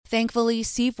Thankfully,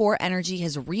 C4 Energy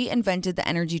has reinvented the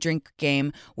energy drink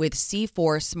game with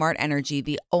C4 Smart Energy,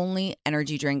 the only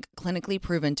energy drink clinically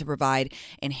proven to provide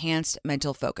enhanced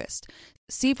mental focus.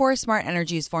 C4 Smart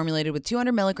Energy is formulated with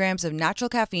 200 milligrams of natural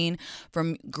caffeine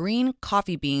from green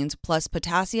coffee beans, plus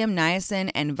potassium, niacin,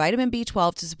 and vitamin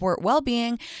B12 to support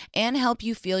well-being and help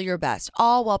you feel your best,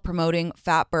 all while promoting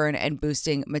fat burn and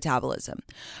boosting metabolism.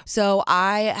 So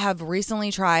I have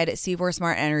recently tried C4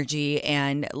 Smart Energy,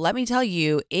 and let me tell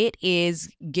you, it is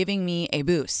giving me a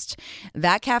boost.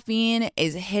 That caffeine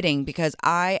is hitting because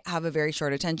I have a very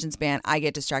short attention span. I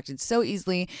get distracted so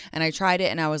easily, and I tried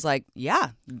it and I was like,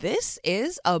 yeah, this is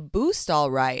a boost,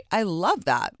 all right. I love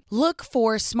that. Look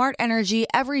for Smart Energy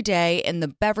every day in the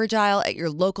beverage aisle at your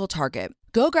local Target.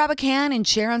 Go grab a can and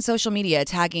share on social media,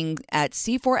 tagging at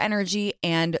C4 Energy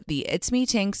and the It's Me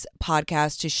Tinx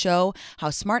podcast to show how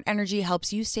Smart Energy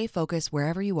helps you stay focused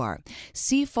wherever you are.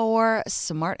 C4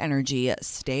 Smart Energy,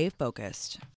 stay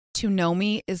focused. To know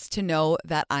me is to know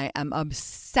that I am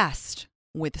obsessed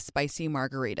with spicy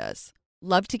margaritas.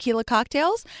 Love tequila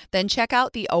cocktails? Then check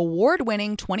out the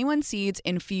award-winning 21 Seeds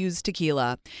Infused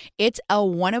Tequila. It's a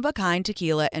one-of-a-kind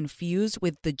tequila infused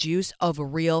with the juice of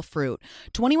real fruit.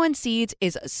 21 Seeds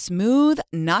is smooth,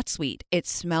 not sweet. It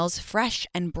smells fresh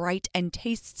and bright and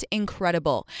tastes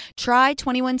incredible. Try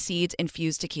 21 Seeds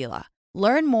Infused Tequila.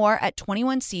 Learn more at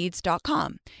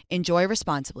 21seeds.com. Enjoy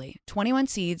responsibly. 21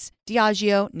 Seeds,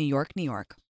 Diageo, New York, New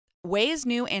York. Ouai's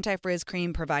new anti-frizz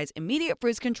cream provides immediate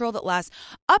frizz control that lasts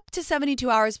up to 72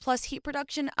 hours plus heat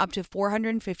production up to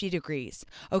 450 degrees.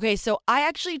 Okay, so I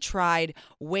actually tried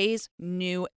Ouai's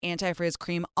new anti-frizz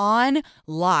cream on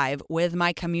live with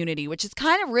my community, which is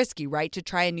kind of risky, right? To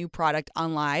try a new product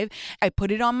on live. I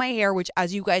put it on my hair, which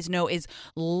as you guys know is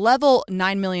level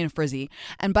 9 million frizzy.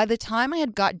 And by the time I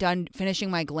had got done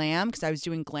finishing my glam, because I was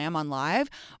doing glam on live,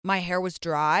 my hair was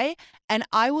dry and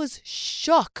I was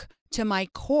shook to my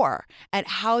core at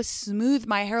how smooth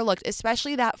my hair looked,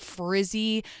 especially that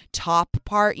frizzy top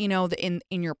part, you know, in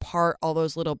your part, all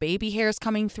those little baby hairs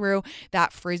coming through,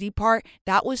 that frizzy part,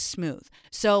 that was smooth.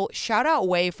 So shout out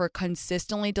Ouai for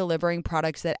consistently delivering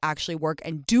products that actually work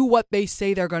and do what they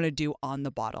say they're going to do on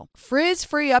the bottle. Frizz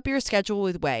free up your schedule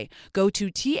with Ouai. Go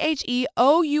to THEOUAI.com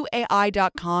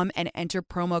and enter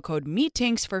promo code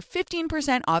MEETINX for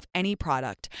 15% off any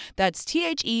product. That's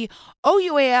THEOUAI.com,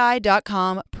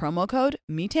 promo code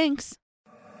MEETINX.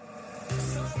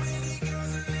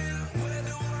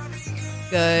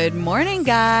 Good morning,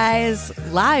 guys.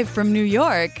 Live from New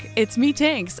York, it's me,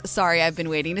 Tinx. Sorry, I've been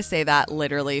waiting to say that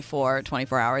literally for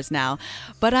 24 hours now.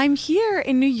 But I'm here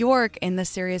in New York in the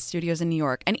Sirius Studios in New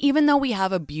York. And even though we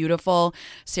have a beautiful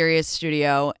Sirius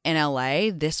studio in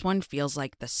LA, this one feels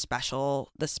like the special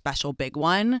big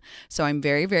one. So I'm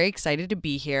very, very excited to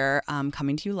be here,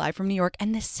 coming to you live from New York.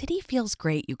 And the city feels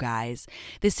great, you guys.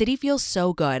 The city feels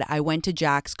so good. I went to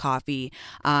Jack's Coffee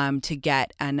to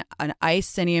get an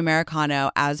iced Cine Americano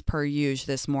as per usual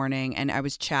this morning, and I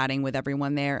was chatting with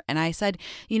everyone there, and I said,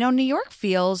 you know, New York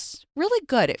feels really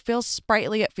good. It feels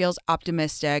sprightly, it feels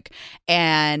optimistic.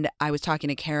 And I was talking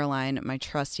to Caroline, my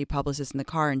trusty publicist, in the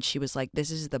car, and she was like,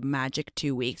 this is the magic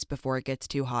 2 weeks before it gets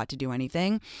too hot to do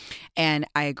anything. And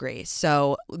I agree.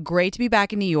 So great to be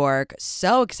back in New York.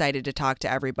 So excited to talk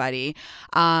to everybody.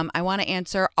 I want to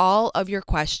answer all of your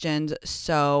questions,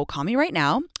 so call me right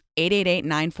now.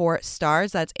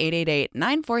 888-94-STARS. That's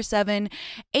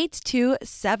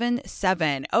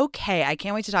 888-947-8277. Okay, I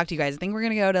can't wait to talk to you guys. I think we're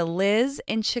going to go to Liz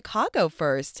in Chicago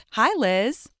first. Hi,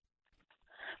 Liz.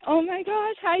 Oh my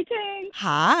gosh. Hi, Tinx.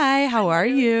 Hi, how are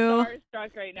you? I'm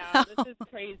starstruck right now. This is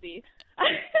crazy.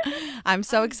 I'm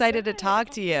so excited to talk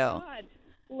to you. God.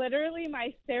 Literally,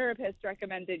 my therapist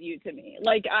recommended you to me.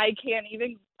 Like, I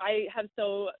have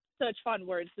such fun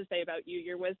words to say about you.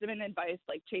 Your wisdom and advice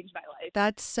changed my life.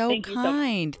 That's so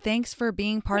kind. Thanks for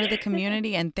being part of the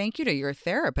community, and thank you to your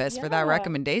therapist for that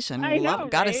recommendation. I know,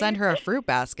 Got to right? send her a fruit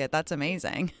basket. That's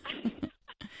amazing.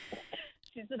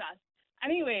 She's the best.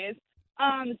 Anyways,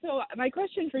 so my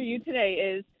question for you today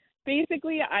is,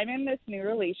 basically, I'm in this new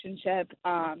relationship,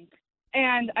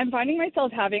 and I'm finding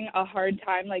myself having a hard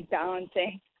time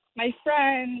balancing my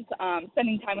friends,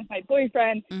 spending time with my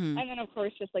boyfriend, and then, of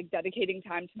course, just dedicating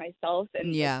time to myself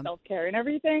and self-care and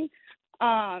everything.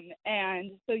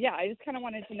 And so, yeah, I just kind of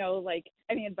wanted to know,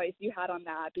 any advice you had on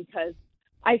that, because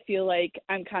I feel like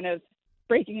I'm kind of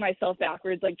breaking myself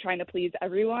backwards, trying to please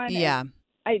everyone. Yeah.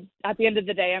 at the end of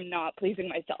the day, I'm not pleasing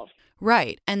myself.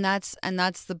 Right. And that's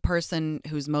the person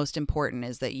who's most important,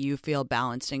 is that you feel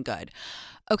balanced and good.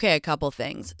 Okay, a couple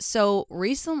things. So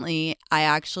recently I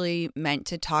actually meant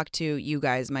to talk to you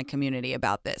guys, my community,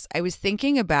 about this. I was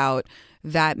thinking about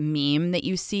that meme that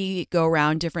you see go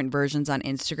around, different versions on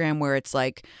Instagram, where it's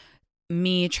like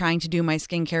me trying to do my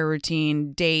skincare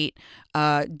routine, date,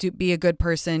 be a good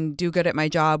person, do good at my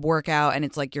job, work out, and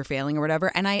it's like you're failing or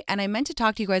whatever. And I meant to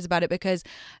talk to you guys about it because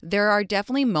there are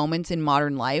definitely moments in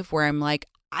modern life where I'm like,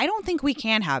 I don't think we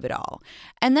can have it all.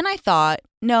 And then I thought,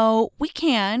 no, we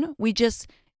can. We just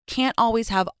can't always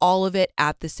have all of it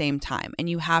at the same time. And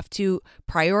you have to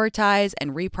prioritize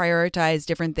and reprioritize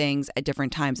different things at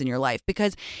different times in your life,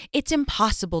 because it's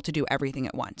impossible to do everything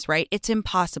at once, right? It's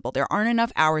impossible. There aren't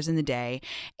enough hours in the day.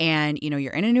 And, you know,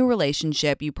 you're in a new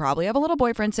relationship. You probably have a little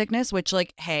boyfriend sickness, which,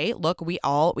 like, hey, look, we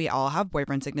all have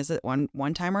boyfriend sickness at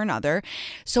one time or another.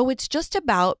 So it's just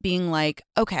about being like,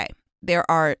 okay, there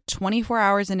are 24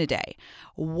 hours in a day.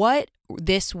 What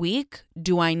this week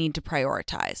do I need to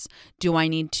prioritize? Do I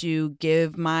need to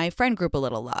give my friend group a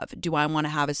little love? Do I want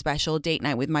to have a special date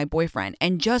night with my boyfriend?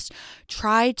 And just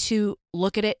try to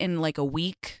look at it in like a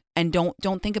week, and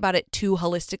don't think about it too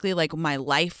holistically, like my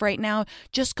life right now.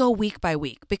 Just go week by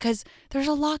week, because there's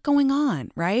a lot going on,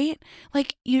 right?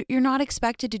 Like you're not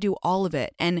expected to do all of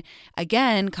it. And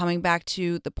again, coming back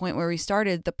to the point where we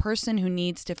started, the person who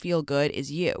needs to feel good is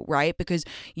you, right? Because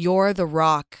you're the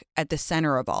rock at the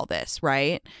center of all this,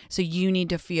 right? So you need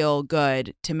to feel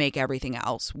good to make everything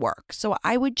else work. So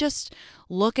I would just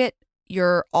look at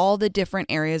all the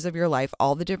different areas of your life,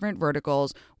 all the different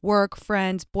verticals: work,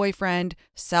 friends, boyfriend,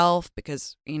 self,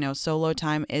 because, you know, solo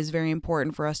time is very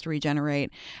important for us to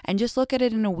regenerate. And just look at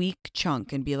it in a week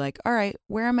chunk and be like, all right,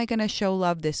 where am I going to show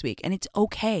love this week? And it's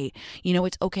okay. You know,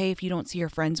 it's okay if you don't see your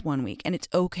friends one week, and it's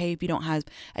okay if you don't have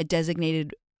a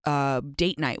designated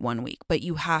date night one week, but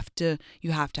you have to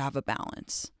have a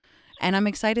balance. And I'm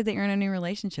excited that you're in a new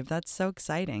relationship. That's so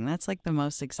exciting. That's like the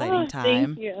most exciting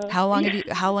time. Thank you. How long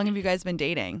have you guys been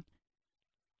dating?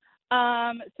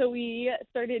 So we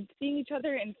started seeing each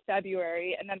other in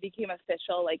February, and then became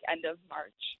official like end of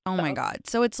March. Oh my God.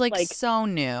 So it's like so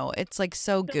new. It's like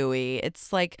so gooey.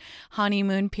 It's like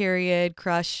honeymoon period,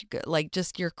 crush, like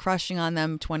just you're crushing on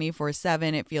them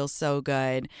 24/7. It feels so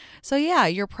good. So yeah,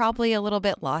 you're probably a little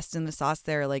bit lost in the sauce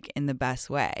there, like in the best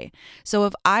way. So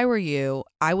if I were you,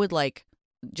 I would like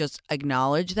just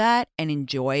acknowledge that and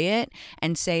enjoy it,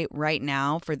 and say, right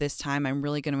now, for this time, I'm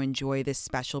really going to enjoy this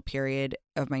special period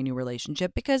of my new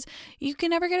relationship, because you can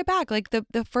never get it back. Like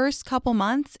the first couple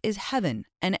months is heaven,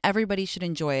 and everybody should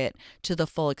enjoy it to the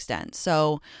full extent.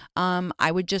 So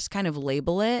I would just kind of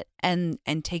label it and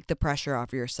take the pressure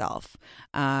off yourself,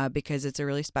 because it's a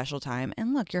really special time.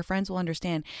 And look, your friends will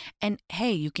understand. And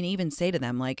hey, you can even say to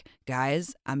them, like,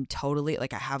 guys, I'm totally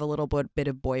like, I have a little bit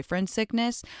of boyfriend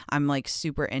sickness. I'm like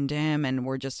super into him, and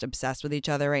we're just obsessed with each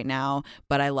other right now,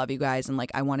 but I love you guys, and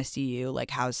like I want to see you.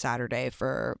 Like, how's Saturday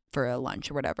for a lunch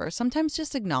or whatever? Sometimes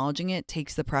just acknowledging it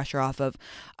takes the pressure off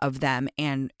of them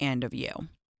and of you.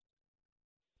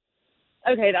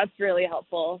 Okay, that's really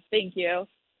helpful. Thank you.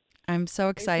 I'm so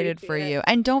excited for you.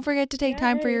 And don't forget to take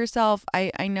time for yourself.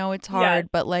 I know it's hard,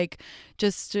 but like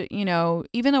just, you know,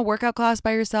 even a workout class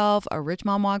by yourself, a rich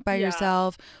mom walk by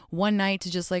yourself, one night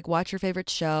to just like watch your favorite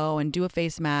show and do a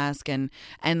face mask and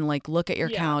like look at your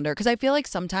calendar. Because I feel like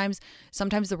sometimes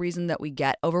the reason that we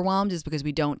get overwhelmed is because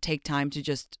we don't take time to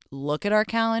just look at our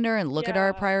calendar and look at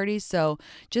our priorities. So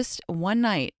just one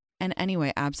night. And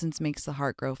anyway, absence makes the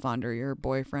heart grow fonder. Your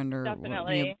boyfriend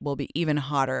will be even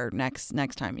hotter next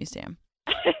time you see him.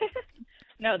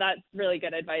 No, that's really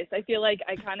good advice. I feel like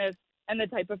I kind of am the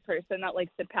type of person that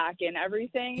likes to pack in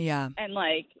everything. Yeah. And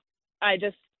like, I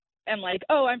just am like,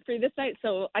 oh, I'm free this night,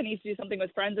 so I need to do something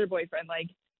with friends or boyfriend. Like,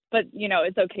 but, you know,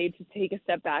 it's okay to take a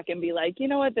step back and be like, you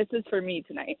know what, this is for me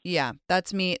tonight. Yeah,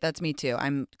 that's me. That's me too.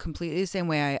 I'm completely the same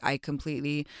way. I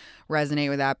completely resonate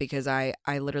with that, because I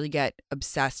literally get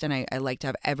obsessed, and I like to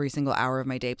have every single hour of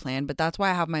my day planned. But that's why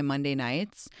I have my Monday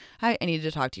nights. I needed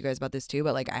to talk to you guys about this too,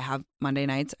 but like I have Monday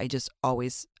nights.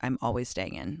 I'm always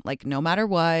staying in, like no matter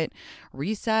what,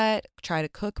 reset, try to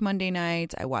cook Monday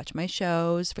nights. I watch my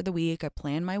shows for the week. I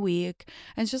plan my week,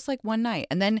 and it's just like one night.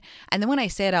 And then when I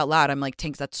say it out loud, I'm like,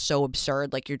 Tinx, that's so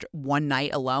absurd. Like, you're one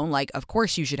night alone. Like, of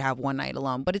course you should have one night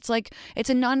alone, but it's like, it's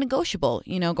a non-negotiable,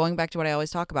 you know, going back to what I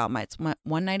always talk about. My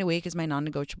one night a week is my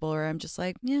non-negotiable, or I'm just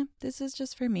like, yeah, this is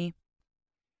just for me.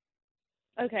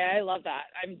 Okay. I love that.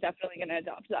 I'm definitely going to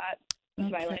adopt that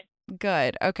into my life.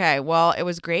 Good. Okay. Well, it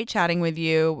was great chatting with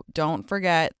you. Don't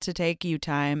forget to take you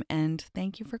time, and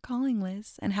thank you for calling,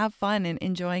 Liz, and have fun and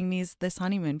enjoying this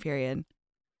honeymoon period.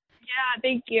 Yeah,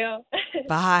 thank you.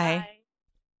 Bye.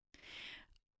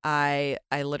 Bye.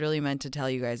 I literally meant to tell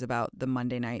you guys about the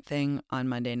Monday night thing on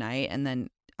Monday night, and then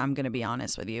I'm gonna be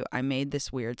honest with you. I made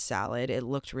this weird salad. It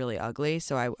looked really ugly,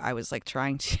 so I was like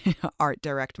trying to art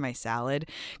direct my salad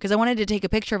because I wanted to take a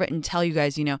picture of it and tell you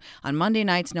guys, on Monday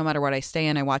nights, no matter what I stay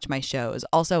in, I watch my shows.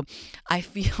 Also, I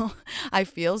feel I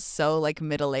feel so like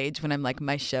middle aged when I'm like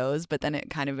my shows, but then it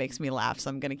kind of makes me laugh, so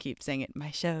I'm gonna keep saying it.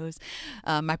 My shows,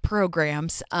 my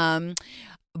programs.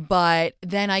 But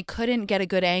then I couldn't get a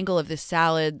good angle of this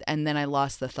salad, and then I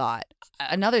lost the thought.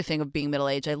 Another thing of being middle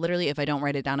aged, I literally, if I don't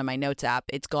write it down in my notes app,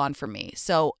 it's gone from me.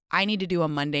 So I need to do a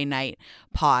Monday night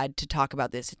pod to talk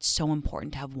about this. It's so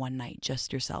important to have one night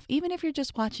just yourself, even if you're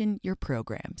just watching your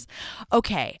programs.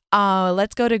 Okay,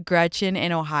 let's go to Gretchen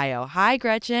in Ohio. Hi,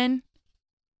 Gretchen.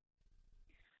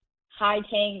 Hi,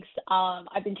 Tinx.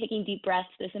 I've been taking deep breaths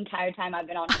this entire time I've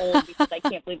been on hold because I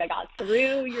can't believe I got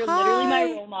through. You're literally my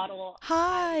Hi. role model. I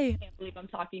Hi. can't believe I'm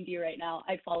talking to you right now.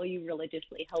 I follow you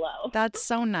religiously. Hello. That's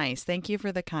so nice. Thank you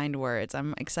for the kind words.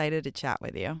 I'm excited to chat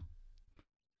with you.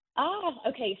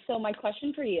 Okay. So my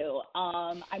question for you,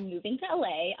 I'm moving to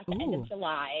LA at the end Ooh. of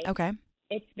July. Okay.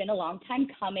 It's been a long time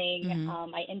coming.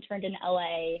 Mm-hmm. I interned in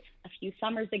LA a few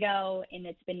summers ago, and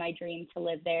it's been my dream to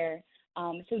live there.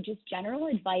 So just general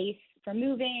advice for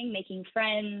moving, making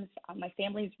friends. My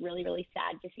family's really, really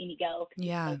sad to see me go because it's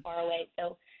Yeah. so far away.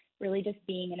 So really just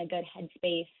being in a good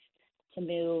headspace to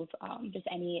move. Just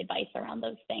any advice around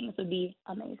those things would be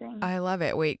amazing. I love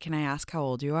it. Wait, can I ask how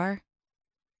old you are?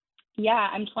 Yeah,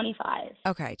 I'm 25.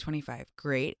 Okay, 25.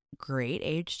 Great, great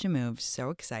age to move. So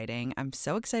exciting. I'm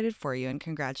so excited for you and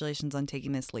congratulations on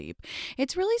taking this leap.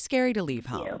 It's really scary to leave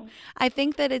Thank home. you. I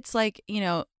think that it's like,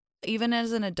 even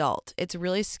as an adult, it's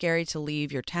really scary to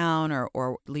leave your town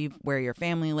or leave where your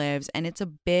family lives. And it's a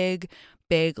big,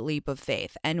 big leap of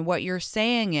faith. And what you're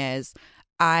saying is,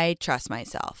 I trust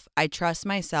myself. I trust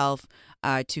myself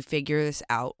to figure this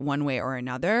out one way or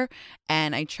another.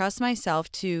 And I trust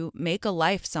myself to make a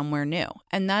life somewhere new.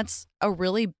 And that's a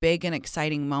really big and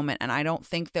exciting moment. And I don't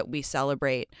think that we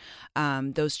celebrate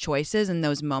those choices and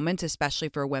those moments, especially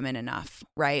for women, enough,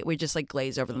 right? We just like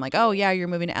glaze over them like, oh, yeah, you're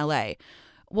moving to LA.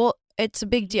 Well, it's a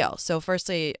big deal. So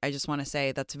firstly, I just want to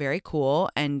say that's very cool.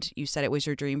 And you said it was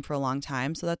your dream for a long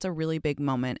time. So that's a really big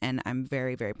moment. And I'm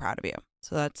very, very proud of you.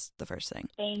 So that's the first thing.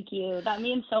 Thank you. That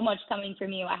means so much coming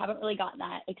from you. I haven't really gotten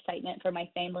that excitement for my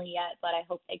family yet, but I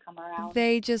hope they come around.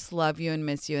 They just love you and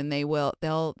miss you, and they will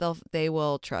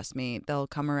trust me. They'll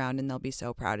come around and they'll be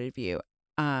so proud of you.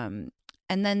 And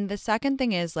then the second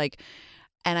thing is like,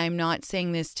 and I'm not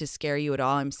saying this to scare you at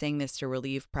all. I'm saying this to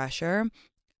relieve pressure.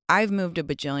 I've moved a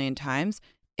bajillion times.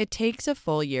 It takes a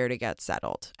full year to get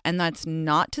settled. And that's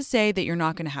not to say that you're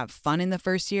not going to have fun in the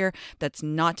first year. That's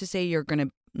not to say you're going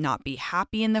to not be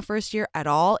happy in the first year at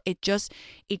all. It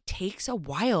takes a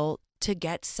while to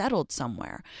get settled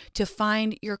somewhere, to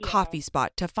find your Yeah. coffee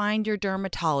spot, to find your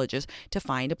dermatologist, to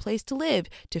find a place to live,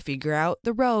 to figure out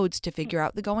the roads, to figure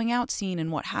out the going out scene and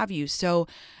what have you. So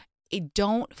it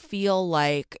don't feel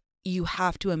like you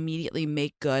have to immediately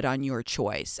make good on your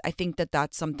choice. I think that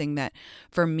that's something that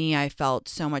for me, I felt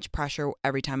so much pressure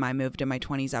every time I moved in my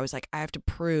 20s. I was like, I have to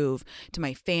prove to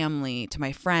my family, to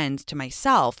my friends, to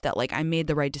myself that like I made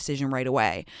the right decision right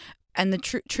away. And the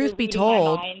You're truth be reading my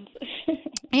told, mind.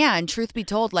 yeah, and truth be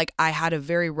told, like I had a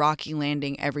very rocky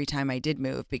landing every time I did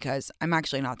move because I'm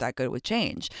actually not that good with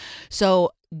change.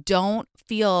 So don't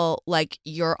feel like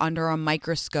you're under a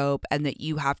microscope and that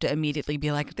you have to immediately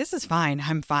be like, this is fine.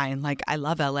 I'm fine. Like I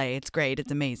love LA. It's great.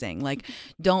 It's amazing. Like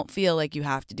don't feel like you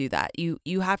have to do that.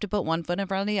 You have to put one foot in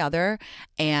front of the other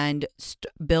and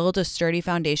build a sturdy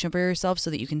foundation for yourself so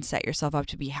that you can set yourself up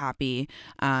to be happy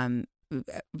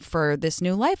for this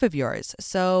new life of yours.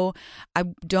 So I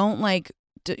don't like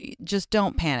just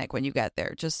don't panic when you get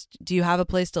there. Just do you have a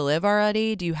place to live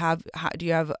already? Do you have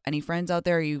any friends out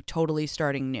there? Or are you totally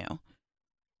starting new?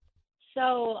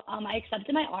 So I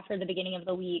accepted my offer at the beginning of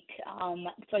the week.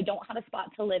 So I don't have a spot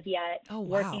to live yet. Oh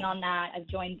Working wow. on that. I've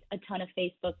joined a ton of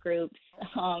Facebook groups,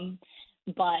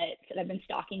 but I've been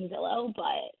stalking Zillow.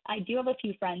 But I do have a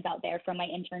few friends out there from my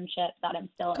internship that I'm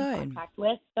still in Good. contact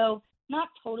with. So not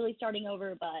totally starting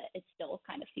over, but it still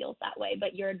kind of feels that way.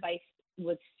 But your advice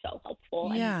was so helpful,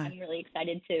 and Yeah. I'm really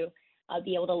excited to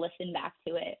be able to listen back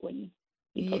to it when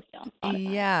you posted on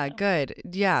Spotify. Yeah, So. good.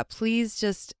 Yeah, please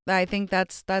just I think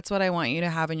that's what I want you to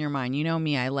have in your mind. You know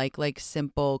me, I like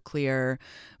simple, clear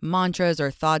mantras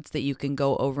or thoughts that you can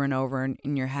go over and over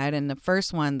in your head. And the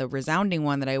first one, the resounding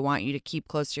one that I want you to keep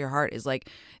close to your heart is like,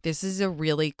 this is a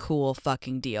really cool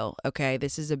fucking deal. Okay?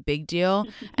 This is a big deal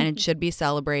and it should be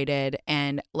celebrated.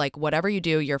 And like whatever you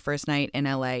do your first night in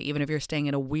LA, even if you're staying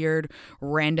in a weird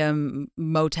random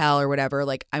motel or whatever,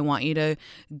 like I want you to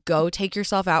go take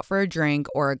yourself out for a drink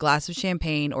or a glass of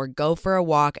champagne or go for a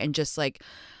walk and just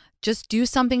do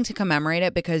something to commemorate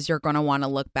it, because you're going to want to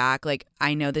look back. Like,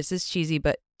 I know this is cheesy,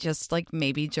 but just like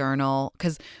maybe journal.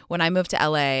 Because when I moved to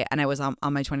LA and I was on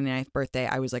my 29th birthday,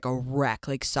 I was like a wreck,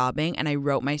 like sobbing. And I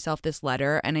wrote myself this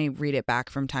letter and I read it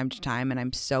back from time to time. And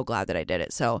I'm so glad that I did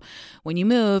it. So when you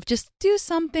move, just do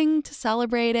something to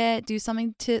celebrate it. Do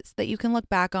something that you can look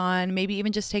back on. Maybe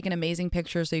even just take an amazing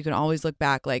picture so you can always look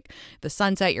back, like the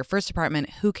sunset, your first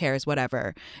apartment, who cares,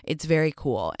 whatever. It's very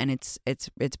cool and it's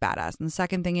badass. And the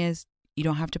second thing is, you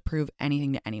don't have to prove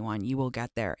anything to anyone. You will get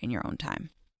there in your own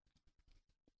time.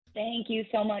 Thank you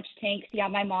so much, Tinx. Yeah,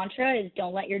 my mantra is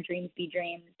don't let your dreams be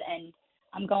dreams, and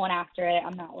I'm going after it.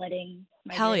 I'm not letting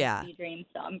my dreams be dreams.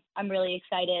 So I'm really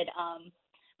excited.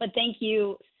 But thank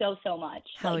you so much.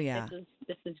 Hell yeah.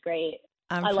 This is great.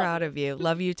 I'm proud of you.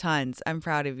 Love you tons. I'm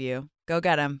proud of you. Go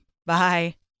get them.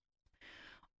 Bye.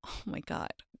 Oh my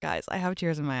God. Guys, I have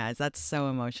tears in my eyes. That's so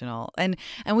emotional. And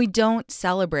we don't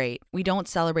celebrate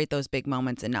those big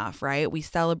moments enough, right? We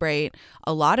celebrate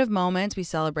a lot of moments. We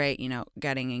celebrate,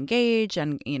 getting engaged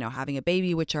and, having a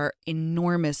baby, which are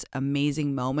enormous,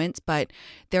 amazing moments. But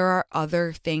there are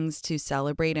other things to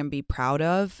celebrate and be proud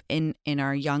of in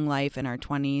our young life, in our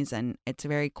 20s. And it's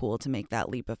very cool to make that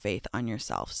leap of faith on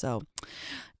yourself. So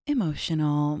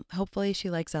emotional. Hopefully she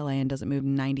likes LA and doesn't move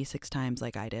 96 times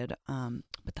like I did.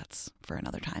 But that's for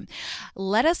another time.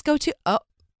 Let us go to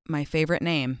my favorite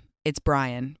name. It's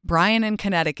Brian. Brian in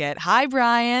Connecticut. Hi,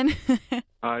 Brian.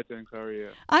 Hi, Tinx. How are you?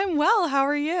 I'm well. How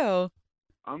are you?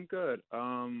 I'm good.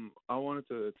 I wanted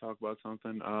to talk about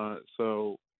something.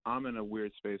 So I'm in a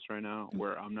weird space right now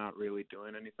where I'm not really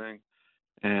doing anything.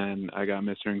 And I got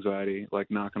Mr. Anxiety, like,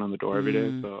 knocking on the door every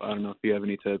day. So I don't know if you have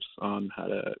any tips on how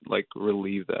to, like,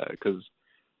 relieve that, because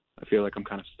I feel like I'm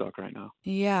kind of stuck right now.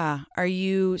 Yeah.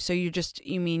 You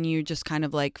just kind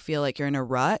of, like, feel like you're in a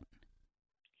rut?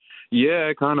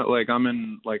 Yeah, kind of, like, I'm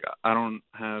in, like, I don't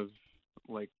have,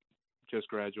 like, just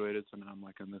graduated, so now I'm,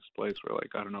 like, in this place where,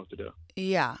 like, I don't know what to do.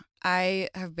 Yeah. I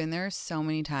have been there so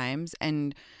many times,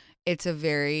 and it's a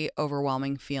very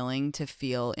overwhelming feeling to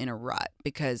feel in a rut,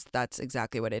 because that's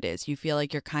exactly what it is. You feel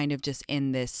like you're kind of just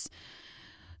in this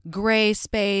gray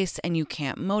space and you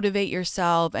can't motivate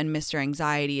yourself, and Mr.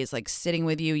 Anxiety is like sitting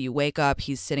with you. You wake up,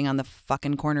 he's sitting on the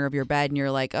fucking corner of your bed and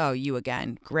you're like, oh, you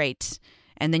again, great.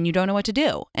 And then you don't know what to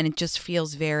do, and it just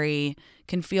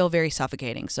can feel very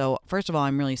suffocating. So first of all,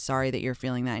 I'm really sorry that you're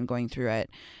feeling that and going through it.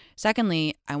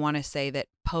 Secondly, I want to say that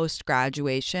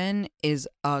post-graduation is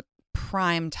a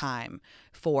prime time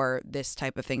for this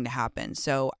type of thing to happen.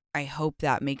 So I hope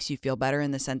that makes you feel better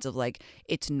in the sense of, like,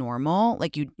 it's normal.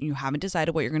 Like, you haven't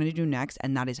decided what you're going to do next,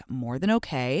 and that is more than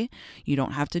okay. You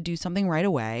don't have to do something right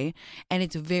away. And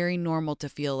it's very normal to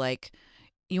feel like,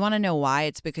 you want to know why?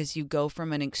 It's because you go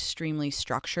from an extremely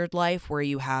structured life where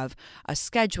you have a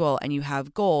schedule and you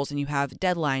have goals and you have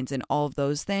deadlines and all of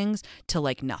those things to,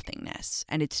 like, nothingness.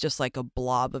 And it's just like a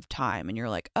blob of time. And you're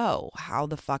like, oh, how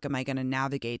the fuck am I going to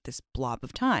navigate this blob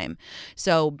of time?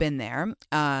 So been there.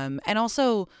 And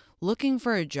also looking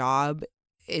for a job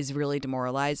is really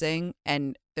demoralizing.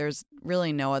 And there's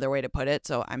really no other way to put it.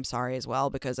 So I'm sorry as well,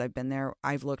 because I've been there.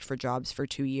 I've looked for jobs for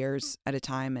 2 years at a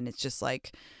time. And it's just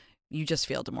like, you just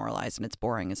feel demoralized and it's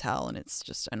boring as hell and it's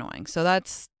just annoying. So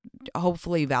that's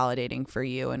hopefully validating for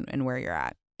you and where you're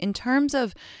at. In terms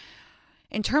of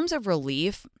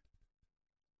relief,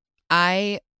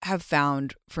 I have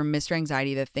found for Mr.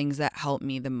 Anxiety, the things that help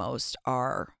me the most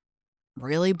are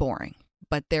really boring,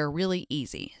 but they're really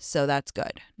easy. So that's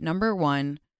good. Number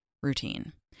one,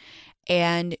 routine.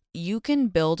 And you can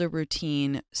build a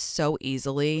routine so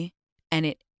easily, and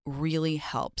it really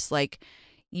helps. Like,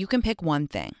 you can pick one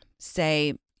thing.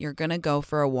 Say you're going to go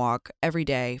for a walk every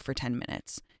day for 10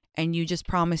 minutes, and you just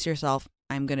promise yourself,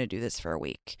 I'm going to do this for a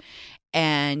week.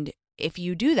 And if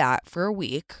you do that for a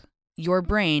week, your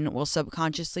brain will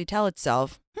subconsciously tell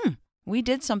itself, we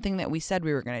did something that we said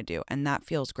we were going to do, and that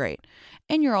feels great.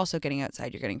 And you're also getting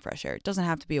outside, you're getting fresh air. It doesn't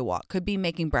have to be a walk. Could be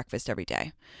making breakfast every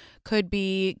day. Could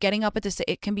be getting up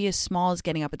it can be as small as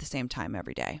getting up at the same time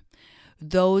every day.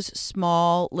 Those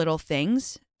small little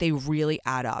things they really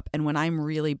add up. And when I'm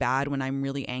really bad, when I'm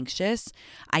really anxious,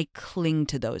 I cling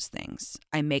to those things.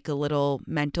 I make a little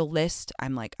mental list.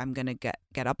 I'm like, I'm going to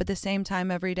get up at the same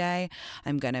time every day.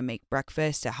 I'm going to make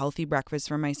breakfast, a healthy breakfast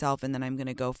for myself, and then I'm going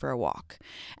to go for a walk.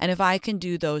 And if I can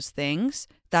do those things,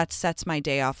 that sets my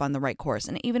day off on the right course.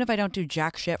 And even if I don't do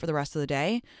jack shit for the rest of the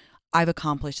day, I've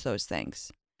accomplished those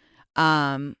things.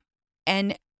 And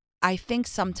I think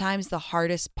sometimes the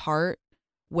hardest part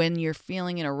when you're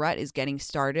feeling in a rut is getting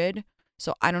started.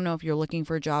 So I don't know if you're looking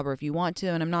for a job or if you want to,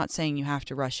 and I'm not saying you have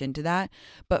to rush into that.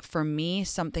 But for me,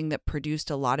 something that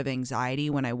produced a lot of anxiety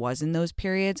when I was in those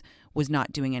periods was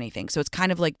not doing anything. So it's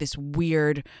kind of like this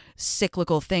weird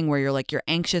cyclical thing where you're like, you're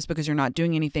anxious because you're not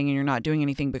doing anything and you're not doing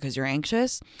anything because you're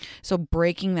anxious. So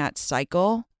breaking that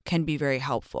cycle can be very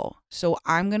helpful. So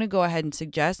I'm going to go ahead and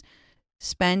suggest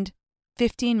spend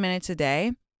 15 minutes a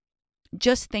day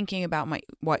just thinking about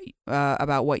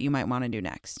what you might want to do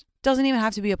next. Doesn't even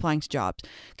have to be applying to jobs.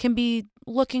 Can be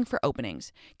looking for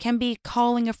openings. Can be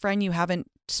calling a friend you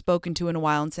haven't spoken to in a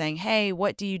while and saying, hey,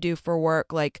 what do you do for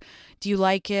work? Like, do you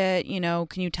like it? You know,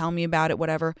 can you tell me about it?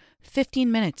 Whatever. 15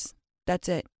 minutes. That's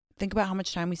it. Think about how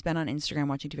much time we spend on Instagram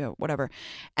watching TV, whatever.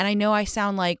 And I know I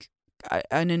sound like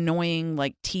an annoying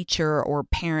like teacher or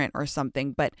parent or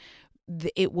something, but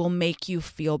it will make you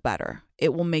feel better.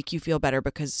 It will make you feel better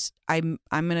because I'm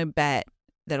going to bet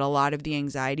that a lot of the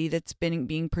anxiety that's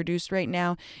being produced right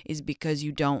now is because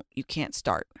you can't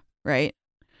start, right?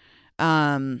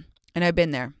 And I've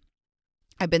been there.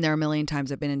 I've been there a million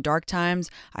times. I've been in dark times.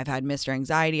 I've had Mr.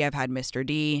 Anxiety. I've had Mr.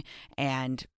 D,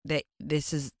 and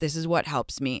this is what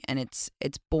helps me. And it's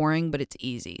boring, but it's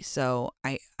easy. So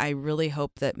I really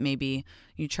hope that maybe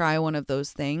you try one of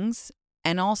those things.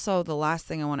 And also the last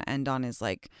thing I want to end on is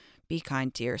like, be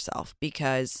kind to yourself,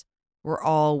 because we're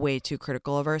all way too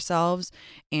critical of ourselves,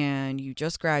 and you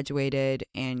just graduated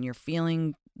and you're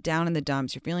feeling down in the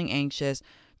dumps. You're feeling anxious.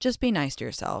 Just be nice to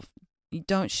yourself. You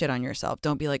don't shit on yourself.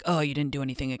 Don't be like, oh, you didn't do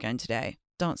anything again today.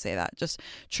 Don't say that. Just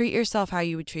treat yourself how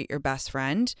you would treat your best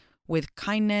friend, with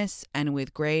kindness and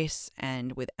with grace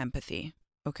and with empathy.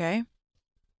 Okay?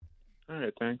 All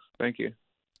right. Thanks. Thank you.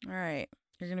 All right.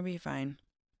 You're going to be fine.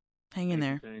 Hang in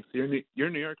there. Thanks. You're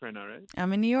in New York right now, right?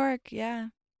 I'm in New York. Yeah.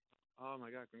 Oh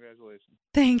my God! Congratulations.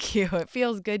 Thank you. It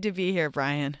feels good to be here,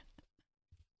 Brian.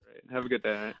 Right. Have a good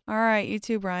day. Right? All right. You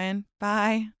too, Brian.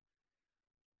 Bye.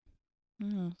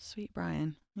 Oh, sweet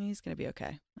Brian. He's going to be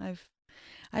okay. I've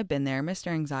been there. Mr.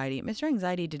 Anxiety. Mr.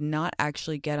 Anxiety did not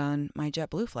actually get on my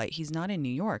JetBlue flight. He's not in New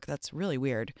York. That's really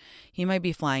weird. He might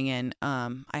be flying in.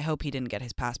 I hope he didn't get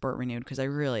his passport renewed because I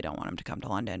really don't want him to come to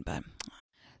London, but...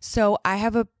 So I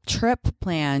have a trip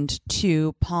planned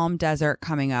to Palm Desert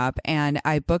coming up, and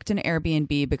I booked an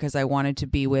Airbnb because I wanted to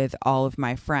be with all of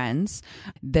my friends.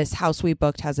 This house we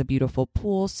booked has a beautiful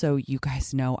pool, so you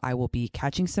guys know I will be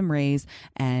catching some rays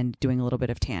and doing a little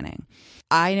bit of tanning.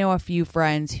 I know a few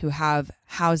friends who have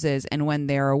houses, and when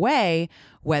they're away,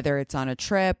 whether it's on a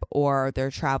trip or they're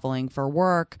traveling for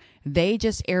work, they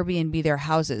just Airbnb their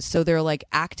houses. So they're like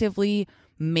actively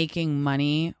making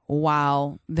money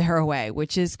while they're away,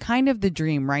 which is kind of the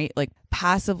dream, right? Like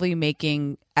passively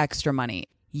making extra money.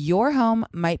 Your home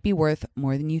might be worth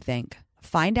more than you think.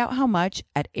 Find out how much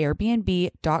at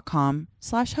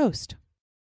airbnb.com/host.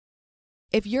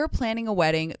 If you're planning a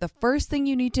wedding, the first thing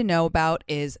you need to know about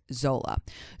is Zola.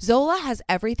 Zola has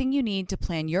everything you need to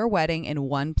plan your wedding in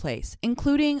one place,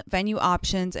 including venue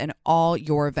options and all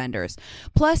your vendors.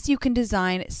 Plus, you can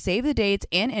design save the dates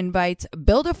and invites,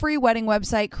 build a free wedding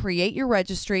website, create your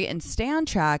registry, and stay on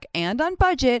track and on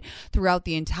budget throughout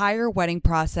the entire wedding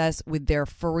process with their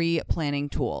free planning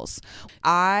tools.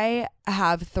 I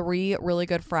have 3 really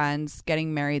good friends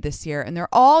getting married this year, and they're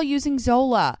all using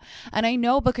Zola. And I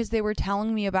know because they were telling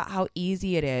me about how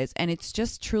easy it is, and it's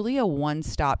just truly a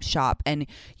one-stop shop. And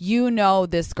you know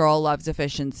this girl loves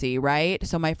efficiency, right?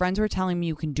 So my friends were telling me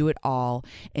you can do it all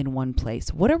in one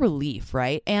place. What a relief,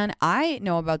 right? And I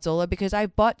know about Zola because I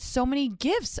bought so many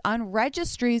gifts on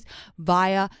registries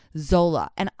via Zola.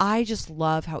 And I just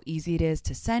love how easy it is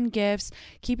to send gifts,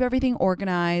 keep everything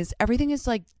organized. Everything is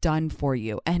like done for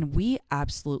you. And we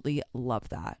absolutely love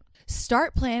that.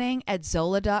 Start planning at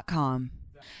Zola.com.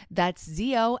 That's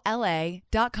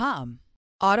Zola.com.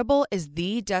 Audible is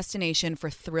the destination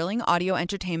for thrilling audio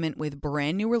entertainment with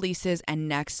brand new releases and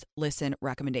next listen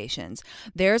recommendations.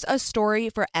 There's a story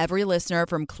for every listener,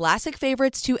 from classic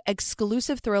favorites to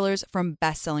exclusive thrillers from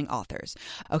best-selling authors.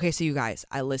 Okay, so you guys,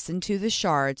 I listened to The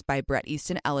Shards by Bret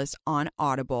Easton Ellis on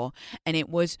Audible, and it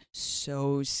was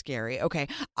so scary. Okay,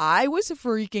 I was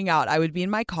freaking out. I would be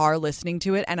in my car listening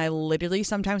to it, and I literally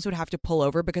sometimes would have to pull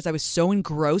over because I was so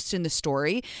engrossed in the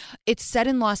story. It's set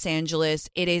in Los Angeles.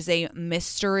 It is a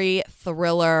mystery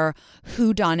thriller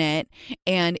whodunit,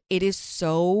 and it is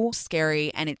so scary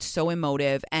and it's so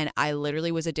emotive, and I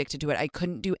literally was addicted to it. I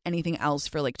couldn't do anything else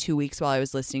for like 2 weeks while I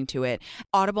was listening to it.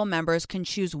 Audible members can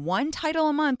choose one title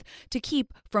a month to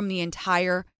keep from the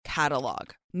entire catalog.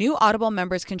 New Audible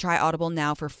members can try Audible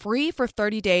now for free for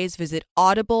 30 days. Visit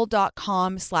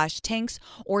audible.com/Tinx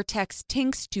or text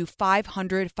Tinx to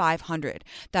 500-500.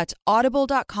 That's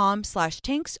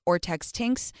audible.com/Tinx or text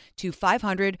Tinx to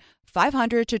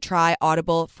 500-500 to try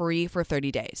Audible free for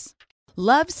 30 days.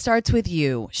 Love starts with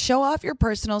you. Show off your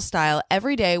personal style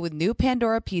every day with new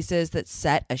Pandora pieces that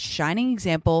set a shining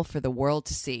example for the world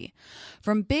to see.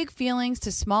 From big feelings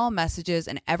to small messages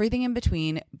and everything in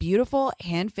between, beautiful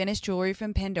hand-finished jewelry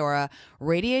from Pandora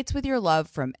radiates with your love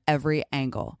from every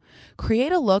angle.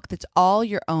 Create a look that's all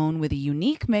your own with a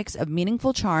unique mix of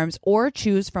meaningful charms, or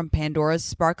choose from Pandora's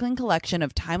sparkling collection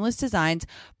of timeless designs,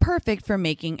 perfect for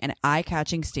making an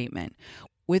eye-catching statement.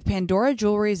 With Pandora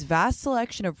Jewelry's vast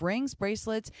selection of rings,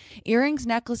 bracelets, earrings,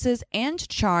 necklaces, and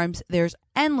charms, there's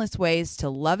endless ways to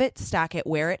love it, stack it,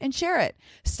 wear it, and share it.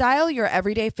 Style your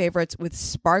everyday favorites with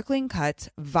sparkling cuts,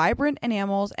 vibrant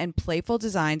enamels, and playful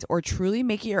designs, or truly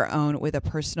make it your own with a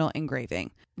personal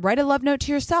engraving. Write a love note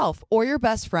to yourself or your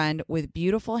best friend with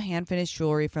beautiful hand-finished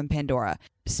jewelry from Pandora.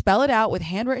 Spell it out with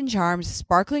handwritten charms,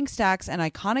 sparkling stacks, and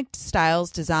iconic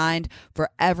styles designed for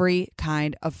every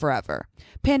kind of forever.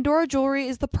 Pandora Jewelry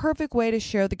is the perfect way to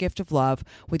share the gift of love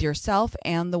with yourself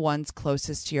and the ones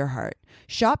closest to your heart.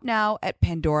 Shop now at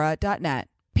pandora.net.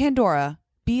 Pandora,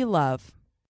 be love.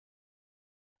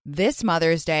 This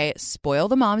Mother's Day, spoil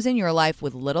the moms in your life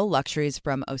with little luxuries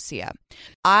from Osea.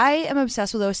 I am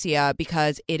obsessed with Osea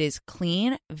because it is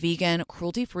clean, vegan,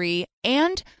 cruelty-free,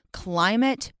 and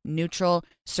climate neutral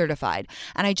certified.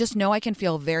 And I just know I can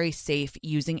feel very safe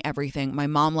using everything. My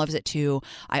mom loves it too.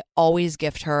 I always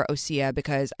gift her Osea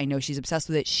because I know she's obsessed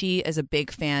with it. She is a big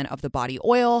fan of the body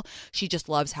oil. She just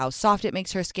loves how soft it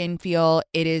makes her skin feel.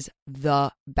 It is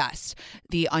the best.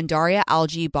 The Undaria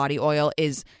algae body oil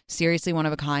is seriously one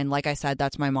of a kind. Like I said,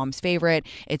 that's my mom's favorite.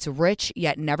 It's rich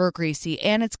yet never greasy,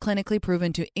 and it's clinically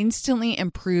proven to instantly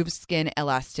improve skin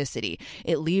elasticity.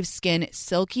 It leaves skin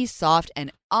silky, soft,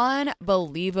 and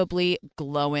unbelievably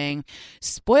glowing.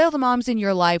 Spoil the moms in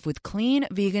your life with clean,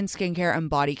 vegan skincare and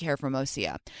body care from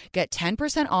Osea. Get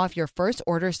 10% off your first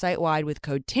order site-wide with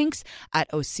code TINX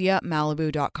at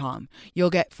OseaMalibu.com. You'll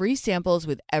get free samples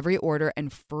with every order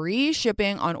and free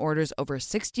shipping on orders over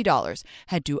 $60.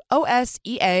 Head to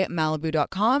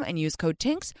OSEAMalibu.com and use code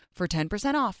TINX for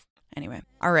 10% off. Anyway,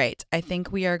 all right. I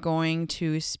think we are going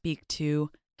to speak to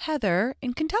Heather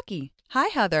in Kentucky. Hi,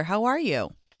 Heather. How are you?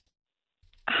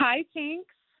 Hi, Tinx.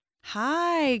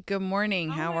 Hi, good morning.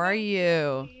 How are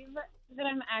you? That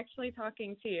I'm actually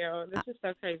talking to you. This is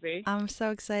so crazy. I'm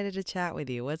so excited to chat with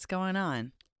you. What's going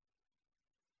on?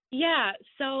 Yeah,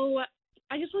 so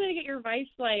I just wanted to get your advice.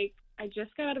 Like, I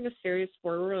just got out of a serious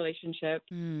 4-year relationship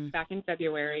back in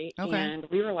February, and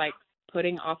we were like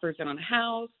putting offers in on a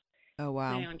house. Oh,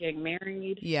 wow. Planning on getting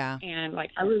married. Yeah. And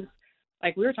like we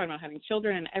were talking about having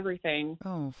children and everything.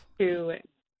 Oh. To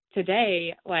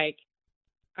today, like,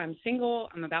 I'm single.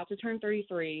 I'm about to turn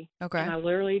 33. Okay. And I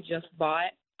literally just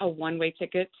bought a one-way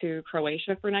ticket to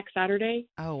Croatia for next Saturday.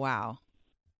 Oh, wow.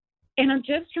 And I'm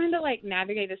just trying to, like,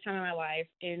 navigate this time of my life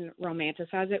and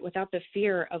romanticize it without the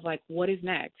fear of, like, what is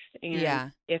next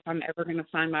and if I'm ever going to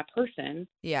find my person.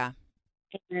 Yeah.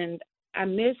 And I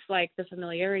miss, like, the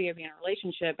familiarity of being in a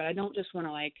relationship, but I don't just want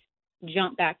to, like,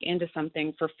 jump back into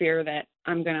something for fear that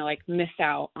I'm going to, like, miss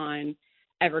out on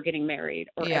ever getting married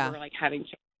or ever, like, having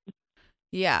children.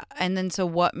 Yeah. And then so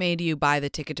what made you buy the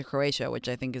ticket to Croatia, which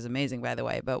I think is amazing, by the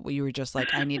way, but you were just like,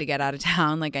 I need to get out of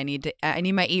town. Like, I need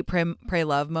my Eat, Pray,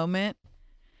 Love moment.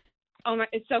 Oh, my,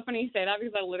 it's so funny you say that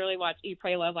because I literally watched Eat,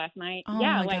 Pray, Love last night. Oh,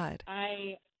 yeah, my like God.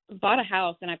 I bought a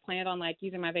house and I planned on like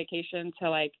using my vacation to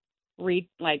like paint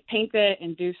it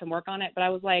and do some work on it. But I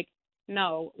was like,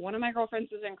 no, one of my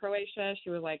girlfriends is in Croatia.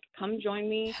 She was like, come join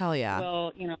me. Hell yeah.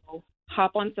 We'll,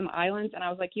 hop on some islands. And I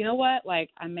was like, you know what? Like,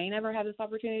 I may never have this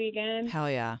opportunity again. Hell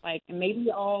yeah. Like, maybe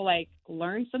I'll like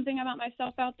learn something about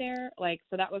myself out there. Like,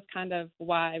 so that was kind of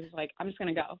why I was like, I'm just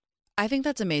going to go. I think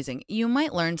that's amazing. You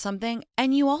might learn something,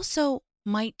 and you also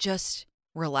might just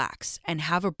relax and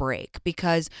have a break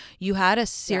because you had a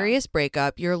serious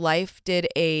breakup. Your life did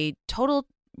a total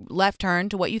left turn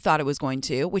to what you thought it was going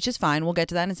to, which is fine. We'll get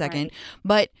to that in a second. Right.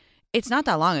 But it's not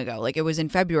that long ago. Like, it was in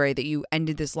February that you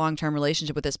ended this long-term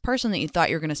relationship with this person that you thought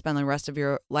you were going to spend the rest of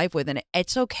your life with. And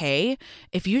it's okay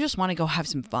if you just want to go have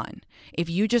some fun. If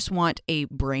you just want a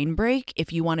brain break,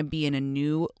 if you want to be in a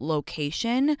new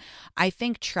location, I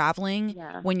think traveling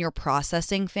when you're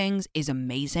processing things is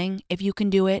amazing if you can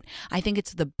do it. I think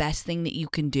it's the best thing that you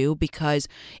can do because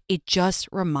it just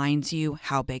reminds you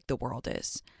how big the world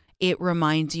is. It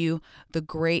reminds you the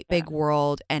great big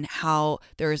world and how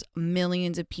there's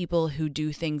millions of people who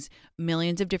do things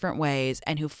millions of different ways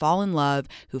and who fall in love,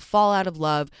 who fall out of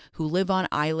love, who live on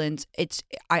islands.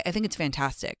 I think it's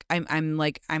fantastic.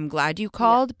 I'm glad you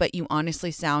called, but you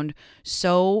honestly sound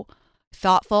so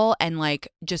thoughtful and like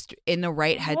just in the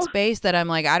right headspace that I'm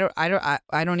like,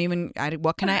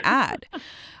 what can I add?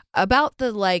 About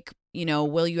the like, you know,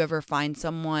 will you ever find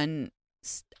someone?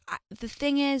 The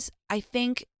thing is, I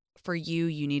think for you,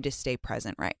 you need to stay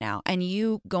present right now. And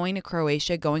you going to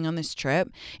Croatia, going on this trip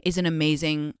is an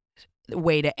amazing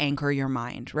way to anchor your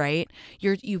mind, right?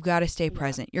 You've got to stay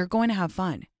present. You're going to have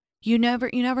fun. You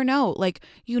never know. Like,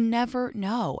 you never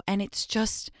know. And it's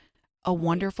just a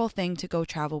wonderful thing to go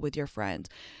travel with your friends.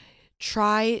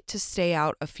 Try to stay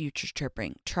out of future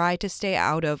tripping. Try to stay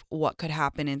out of what could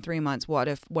happen in 3 months. What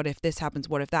if this happens?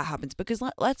 What if that happens? Because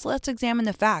let's examine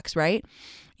the facts, right?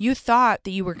 You thought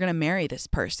that you were going to marry this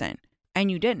person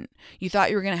and you didn't. You thought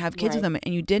you were going to have kids with them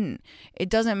and you didn't. It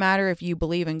doesn't matter if you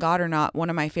believe in God or not. One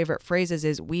of my favorite phrases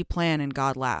is we plan and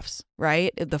God laughs,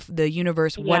 right? The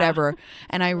universe, whatever.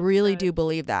 And I really do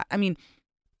believe that. I mean,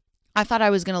 I thought I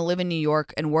was going to live in New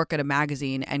York and work at a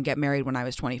magazine and get married when I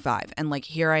was 25. And like,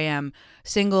 here I am,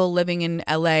 single, living in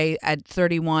LA at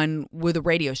 31 with a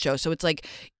radio show. So it's like,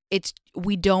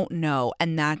 we don't know.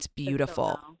 And that's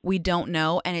beautiful. We don't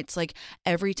know. And it's like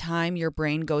every time your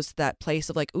brain goes to that place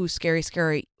of like, ooh, scary,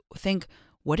 think,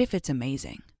 what if it's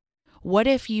amazing? What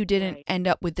if you didn't end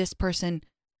up with this person?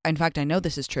 In fact, I know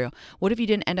this is true. What if you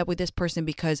didn't end up with this person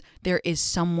because there is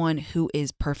someone who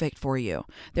is perfect for you?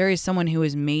 There is someone who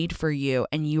is made for you,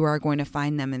 and you are going to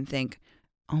find them and think,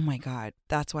 oh my God,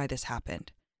 that's why this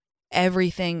happened.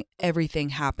 Everything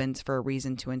happens for a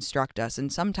reason to instruct us.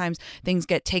 And sometimes things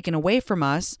get taken away from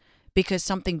us because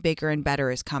something bigger and better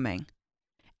is coming.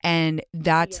 And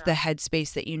that's the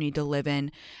headspace that you need to live in.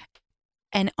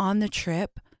 And on the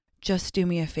trip, just do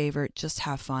me a favor, just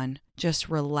have fun, just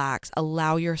relax,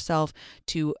 allow yourself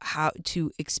to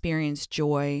experience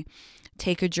joy.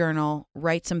 Take a journal,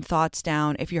 write some thoughts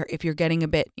down. If you're getting a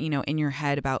bit, in your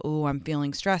head about, oh, I'm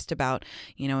feeling stressed about,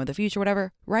 the future,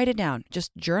 whatever, write it down.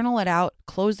 Just journal it out,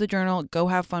 close the journal, go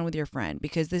have fun with your friend,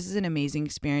 because this is an amazing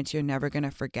experience you're never going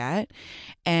to forget.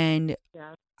 And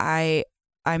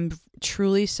I'm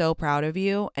truly so proud of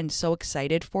you and so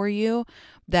excited for you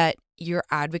that you're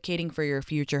advocating for your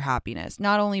future happiness,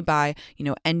 not only by,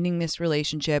 ending this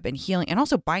relationship and healing and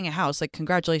also buying a house. Like,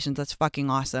 congratulations. That's fucking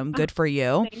awesome. Good for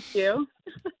you. Thank you.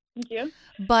 Thank you.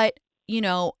 But,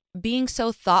 being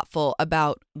so thoughtful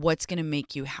about what's going to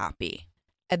make you happy.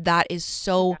 And that is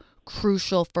so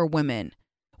crucial for women.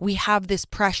 We have this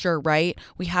pressure, right?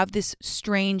 We have this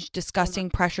strange,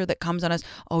 disgusting pressure that comes on us.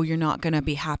 Oh, you're not going to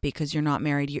be happy because you're not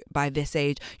married by this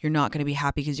age. You're not going to be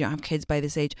happy because you don't have kids by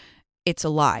this age. It's a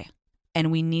lie. And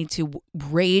we need to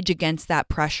rage against that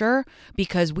pressure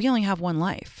because we only have one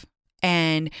life.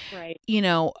 And,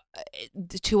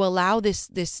 to allow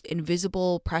this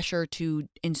invisible pressure to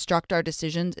instruct our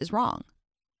decisions is wrong.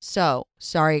 So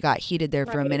sorry, I got heated there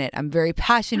for a minute. I'm very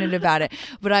passionate about it,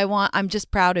 but I'm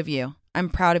just proud of you. I'm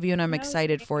proud of you and I'm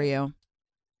excited for you.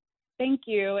 Thank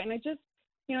you. And I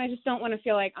just don't want to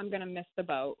feel like I'm going to miss the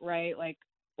boat, right? Like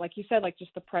you said, like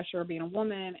just the pressure of being a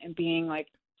woman and being like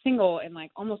single and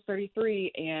like almost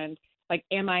 33 and like,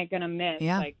 am I going to miss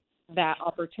like that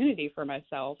opportunity for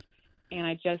myself? And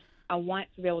I want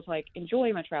to be able to like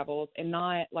enjoy my travels and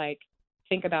not like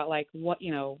think about like what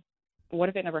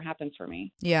if it never happens for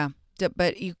me? Yeah.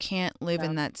 But you can't live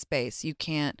in that space. You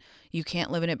can't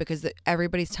live in it because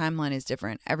everybody's timeline is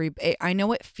different. I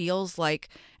know it feels like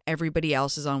everybody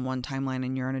else is on one timeline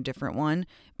and you're on a different one,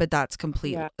 but that's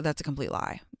complete. Yeah. That's a complete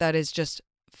lie. That is just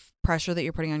pressure that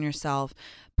you're putting on yourself,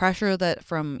 pressure that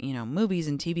from, movies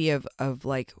and TV of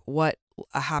like what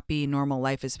a happy, normal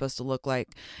life is supposed to look like.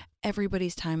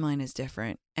 Everybody's timeline is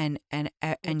different. And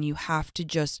you have to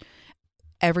just,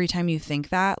 every time you think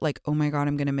that, like, oh my God,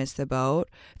 I'm going to miss the boat,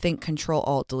 think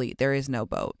Control-Alt-Delete. There is no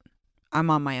boat. I'm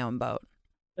on my own boat.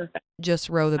 Perfect. Just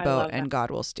row the boat and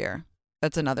God will steer.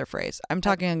 That's another phrase. I'm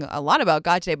talking a lot about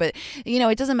God today, but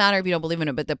it doesn't matter if you don't believe in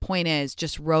it. But the point is,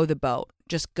 just row the boat.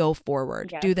 Just go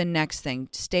forward. Yes. Do the next thing.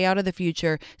 Stay out of the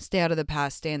future. Stay out of the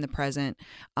past. Stay in the present.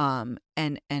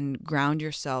 And ground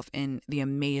yourself in the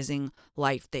amazing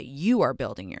life that you are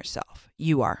building yourself.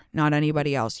 You are, not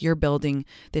anybody else. You're building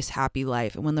this happy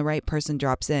life. And when the right person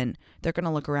drops in, they're going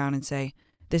to look around and say,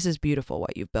 "This is beautiful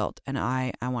what you've built, and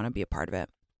I want to be a part of it."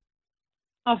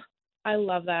 Oh, I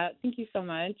love that. Thank you so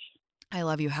much. I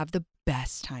love you. Have the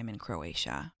best time in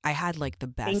Croatia. I had like the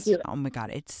best. Thank you. Oh my God.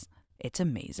 It's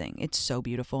amazing. It's so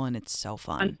beautiful and it's so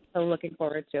fun. I'm so looking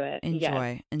forward to it. Enjoy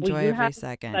Well, you every have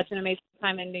second. Such an amazing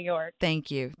time in New York. Thank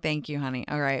you, honey.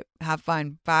 All right. Have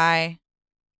fun. Bye.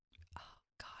 Oh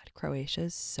God, Croatia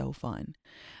is so fun.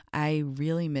 I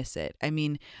really miss it. I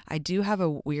mean, I do have a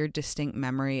weird, distinct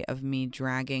memory of me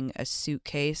dragging a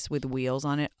suitcase with wheels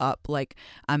on it up like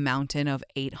a mountain of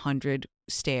 800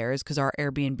 stairs because our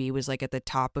Airbnb was like at the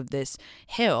top of this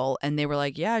hill and they were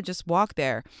like, "Yeah, just walk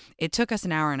there." It took us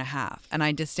an hour and a half. And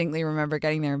I distinctly remember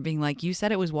getting there and being like, "You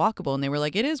said it was walkable." And they were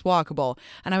like, "It is walkable."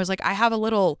 And I was like, "I have a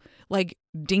little like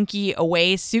dinky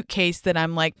away suitcase that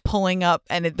I'm like pulling up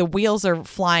and the wheels are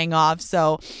flying off."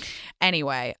 So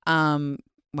anyway,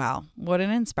 wow, what an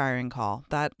inspiring call.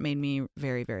 That made me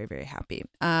very, very, very happy.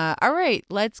 All right,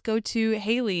 let's go to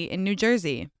Haley in New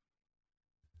Jersey.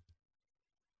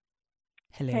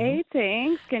 Hello. Hey,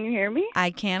 Tinx. Can you hear me?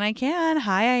 I can.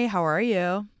 Hi, how are you?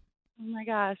 Oh my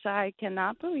gosh, I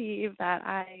cannot believe that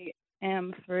I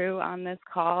am through on this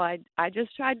call. I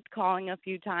just tried calling a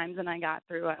few times and I got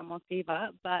through. I almost gave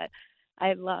up, but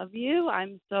I love you.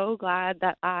 I'm so glad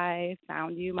that I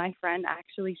found you. My friend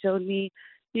actually showed me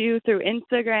you through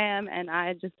Instagram, and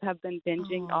I just have been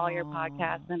binging all your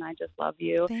podcasts, and I just love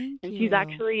you. Thank and you. she's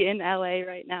actually in LA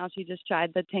right now. She just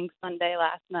tried the Tinx Sunday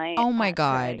last night. Oh my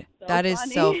God. So that is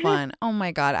funny. so fun. Oh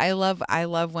my God. I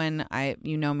love when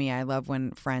you know me, I love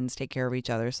when friends take care of each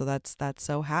other. So that's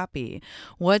so happy.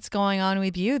 What's going on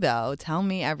with you though? Tell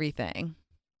me everything.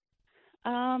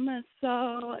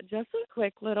 So just a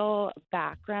quick little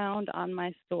background on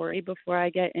my story before I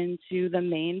get into the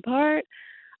main part.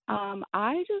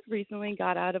 I just recently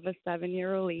got out of a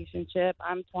 7-year relationship.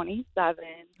 I'm 27.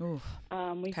 Oof.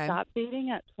 We Okay. stopped dating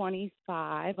at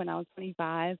 25 when I was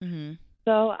 25. Mm-hmm.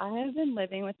 So I have been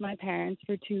living with my parents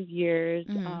for 2 years,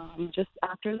 just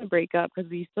after the breakup because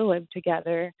we used to live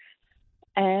together.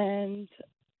 And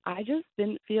I just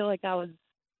didn't feel like I was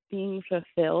being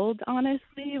fulfilled,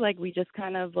 honestly. Like we just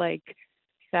kind of like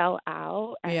fell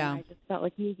out, and Yeah. I just felt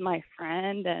like he was my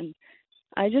friend, and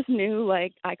I just knew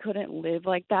like I couldn't live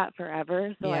like that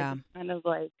forever. So Yeah. I just kind of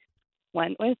like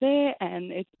went with it,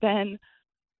 and it's been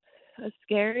a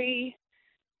scary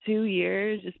 2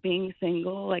 years just being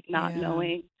single, like not Yeah.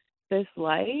 knowing this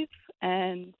life.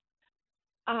 And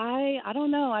I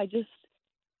don't know, I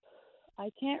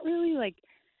can't really like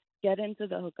get into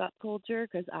the hookup culture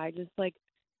because I just like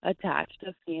attach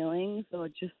to feelings, so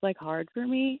it's just like hard for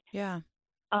me. Yeah.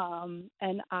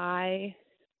 And I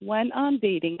went on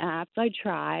dating apps. I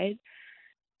tried,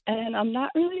 and I'm not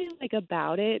really like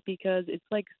about it because it's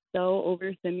like so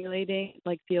overstimulating. It,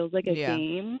 like feels like a Yeah.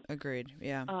 game. Agreed.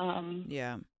 Yeah.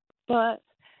 Yeah. But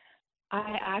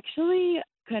I actually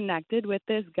connected with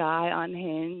this guy on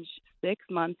Hinge 6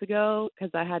 months ago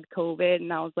because I had COVID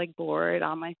and I was like bored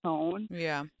on my phone.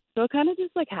 Yeah. So it kind of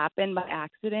just like happened by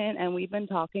accident, and we've been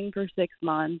talking for 6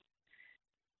 months.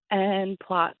 And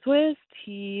plot twist,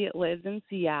 he lives in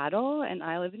Seattle and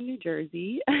I live in New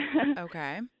Jersey.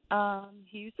 Okay.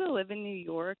 He used to live in New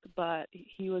York, but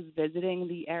he was visiting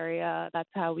the area. That's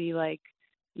how we like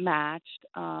matched.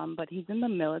 But he's in the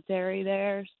military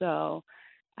there, so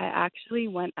I actually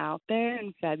went out there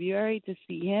in February to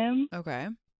see him. Okay.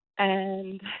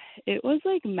 And it was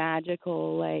like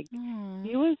magical. Like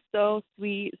he was so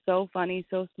sweet, so funny,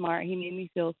 so smart. He made me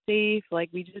feel safe. Like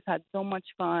we just had so much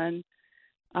fun.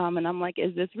 And I'm like,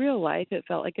 is this real life? It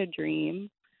felt like a dream.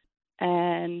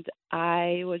 And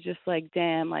I was just like,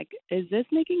 damn, like, is this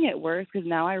making it worse? Because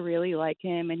now I really like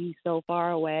him and he's so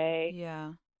far away.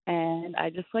 Yeah. And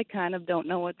I just like kind of don't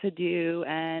know what to do.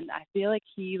 And I feel like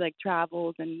he like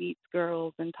travels and meets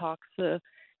girls and talks to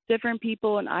different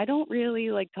people. And I don't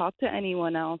really like talk to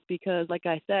anyone else because, like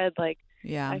I said, like,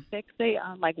 Yeah. I fixate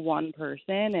on like one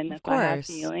person. And Of if I have course.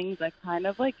 feelings, I kind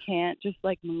of like can't just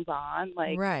like move on.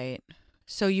 Like, Right.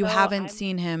 So you So haven't I'm-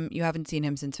 seen him. You haven't seen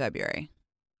him since February.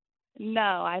 no,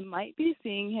 I might be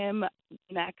seeing him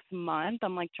next month.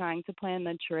 I'm like trying to plan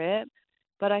the trip,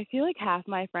 but I feel like half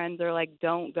my friends are like,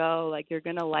 don't go. Like you're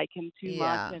going to like him too Yeah.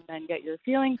 much and then get your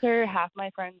feelings hurt. Half my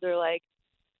friends are like,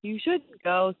 you should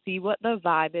go see what the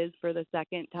vibe is for the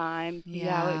second time, see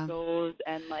how Yeah. it goes,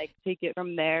 and like take it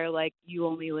from there. Like you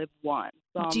only live once.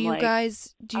 So Do I'm you like,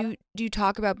 guys do you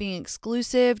talk about being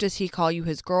exclusive? Does he call you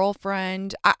his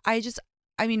girlfriend? I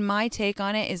mean, my take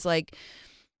on it is like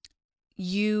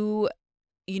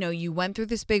you know, you went through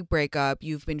this big breakup,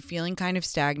 you've been feeling kind of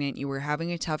stagnant, you were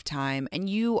having a tough time, and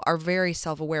you are very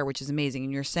self-aware, which is amazing.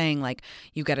 And you're saying like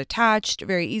you get attached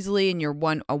very easily and you're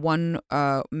a one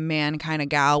man kind of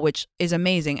gal, which is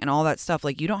amazing and all that stuff.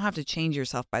 Like you don't have to change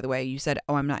yourself, by the way. You said,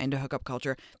 "Oh, I'm not into hookup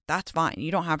culture." That's fine.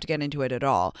 You don't have to get into it at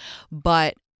all.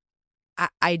 But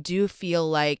I do feel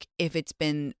like if it's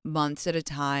been months at a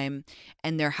time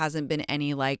and there hasn't been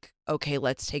any like, okay,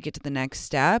 let's take it to the next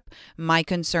step. My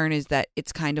concern is that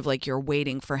it's kind of like you're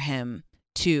waiting for him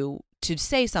to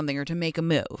say something or to make a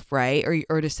move, right?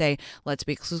 Or to say, let's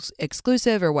be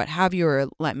exclusive or what have you, or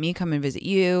let me come and visit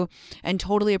you. And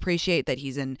totally appreciate that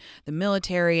he's in the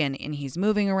military and he's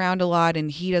moving around a lot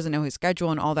and he doesn't know his schedule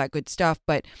and all that good stuff.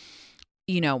 But,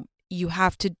 you know, you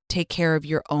have to take care of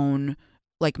your own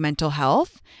like mental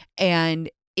health. And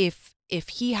if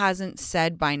he hasn't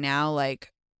said by now,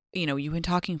 like, you know, you've been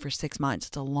talking for 6 months,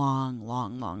 it's a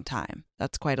long time.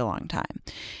 That's quite a long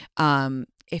time.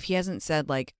 If he hasn't said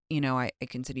like, you know, I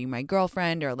consider you my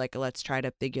girlfriend, or like, let's try to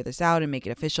figure this out and make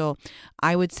it official,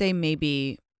 I would say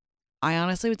I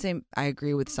honestly would say I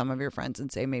agree with some of your friends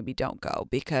and say maybe don't go,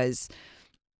 because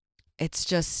it's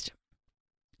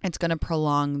going to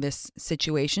prolong this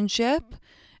situationship.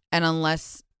 And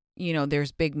unless, you know,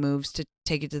 there's big moves to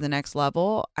take it to the next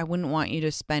level, I wouldn't want you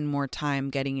to spend more time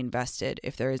getting invested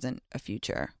if there isn't a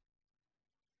future.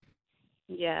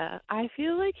 yeah, I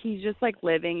feel like he's just like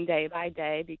living day by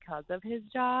day because of his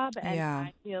job. And Yeah.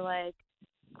 I feel like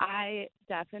I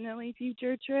definitely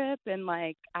future trip and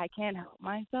like I can't help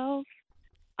myself.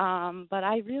 But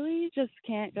I really just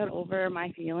can't get over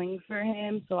my feelings for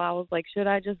him. So I was like, should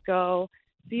I just go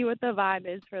see what the vibe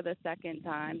is for the second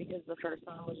time? Because the first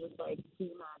one was just like too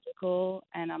magical.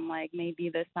 And I'm like, maybe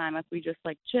this time if we just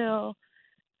like chill,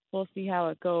 we'll see how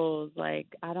it goes. Like,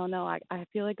 I don't know. I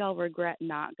feel like I'll regret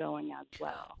not going as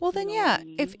well. Well, then, You know yeah, what I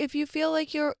mean? if you feel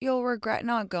like you'll regret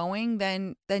not going,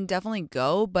 then definitely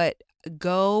go, but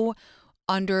go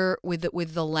under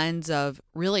with the lens of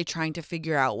really trying to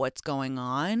figure out what's going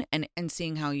on and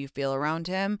seeing how you feel around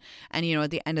him. And, you know,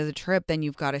 at the end of the trip, then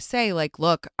you've got to say like,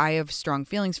 look, I have strong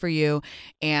feelings for you.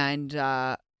 And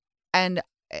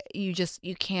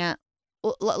you can't,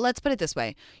 let's put it this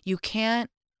way. You can't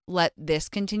let this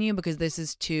continue, because this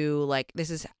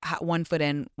is one foot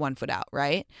in, one foot out,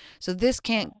 right? So this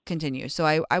can't continue. So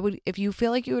I would, if you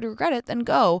feel like you would regret it, then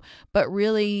go, but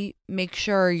really make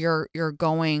sure you're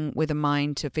going with a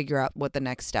mind to figure out what the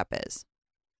next step is.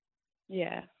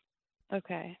 Yeah.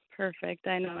 Okay. Perfect.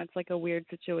 I know it's like a weird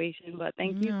situation, but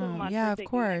thank you so much Yeah, for of taking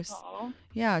course. my call.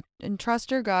 Yeah, and trust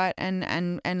your gut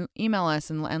and email us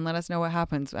and let us know what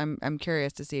happens. I'm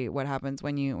curious to see what happens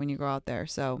when you go out there.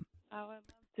 So I would love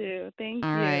to. Thank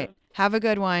all you. right. Have a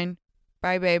good one.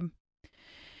 Bye, babe.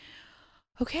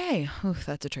 Okay. Oof,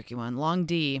 that's a tricky one. Long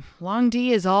D. Long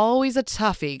D is always a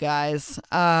toughie, guys.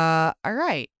 All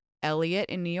right. Elliot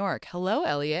in New York. Hello,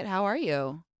 Elliot. How are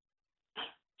you?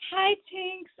 Hi,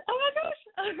 Tinx. Oh my gosh.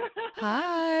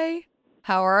 Hi.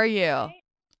 How are you? I'm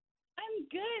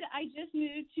good. I just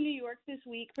moved to New York this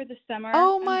week for the summer.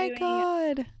 Oh my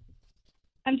God.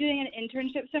 I'm doing an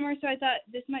internship summer, so I thought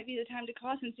this might be the time to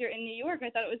call since you're in New York.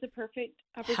 I thought it was a perfect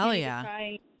opportunity to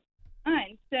try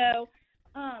on. So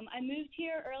I moved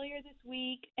here earlier this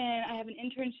week, and I have an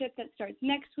internship that starts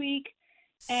next week.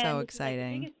 And So this exciting. is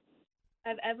like the biggest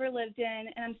I've ever lived in,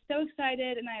 and I'm so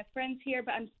excited, and I have friends here,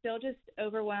 but I'm still just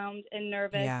overwhelmed and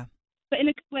nervous. Yeah. But in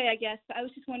a good way, I guess. I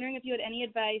was just wondering if you had any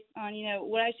advice on, you know,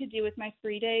 what I should do with my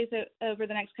free days over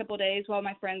the next couple of days while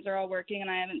my friends are all working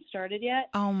and I haven't started yet.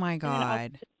 Oh my And then also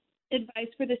God. advice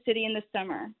for the city in the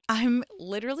summer. I'm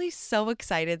literally so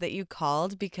excited that you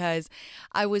called, because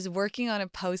I was working on a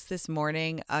post this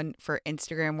morning for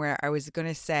Instagram where I was going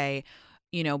to say,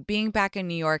 you know, being back in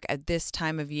New York at this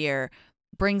time of year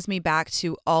brings me back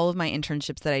to all of my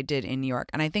internships that I did in New York.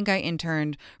 And I think I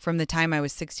interned from the time I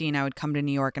was 16. I would come to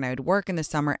New York and I would work in the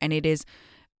summer, and it is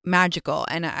magical.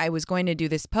 And I was going to do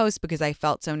this post because I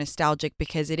felt so nostalgic,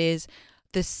 because it is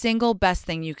the single best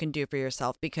thing you can do for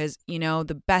yourself, because, you know,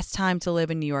 the best time to live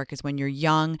in New York is when you're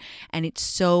young, and it's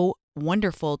so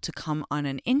wonderful to come on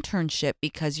an internship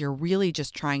because you're really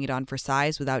just trying it on for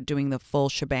size without doing the full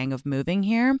shebang of moving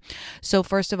here. So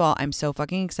first of all, I'm so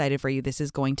fucking excited for you. This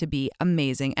is going to be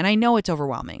amazing. And I know it's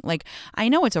overwhelming. Like, I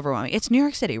know it's overwhelming. It's New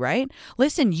York City, right?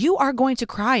 Listen, you are going to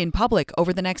cry in public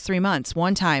over the next 3 months,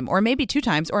 one time, or maybe 2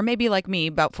 times, or maybe like me,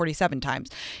 about 47 times.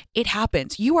 It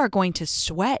happens. You are going to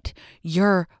sweat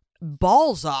your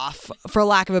balls off, for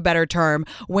lack of a better term,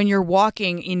 when you're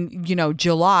walking in,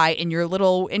 July in your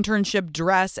little internship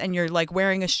dress and you're like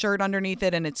wearing a shirt underneath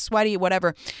it and it's sweaty,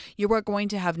 whatever. You are going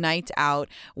to have nights out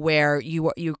where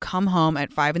you come home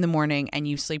at 5 a.m. and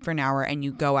you sleep for an hour and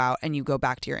you go out and you go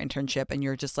back to your internship and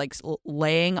you're just like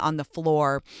laying on the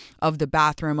floor of the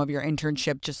bathroom of your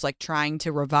internship, just like trying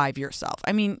to revive yourself.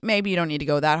 I mean, maybe you don't need to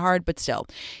go that hard, but still,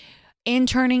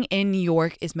 interning in New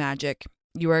York is magic.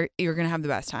 You're going to have the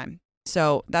best time.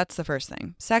 So that's the first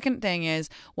thing. Second thing is,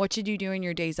 what should you do in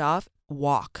your days off?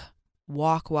 Walk.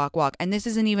 And this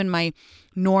isn't even my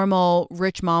normal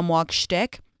rich mom walk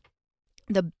shtick.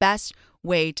 The best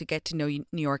way to get to know New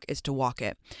York is to walk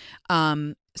it.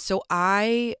 So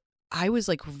I was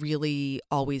like really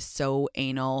always so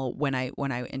anal when I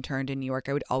interned in New York.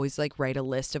 I would always like write a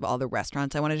list of all the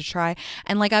restaurants I wanted to try.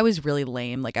 And like I was really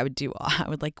lame. Like I would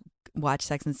like watch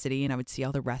Sex and the City and I would see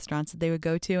all the restaurants that they would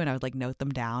go to and I would like note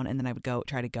them down and then I would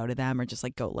try to go to them or just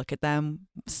like go look at them.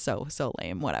 So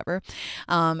lame, whatever.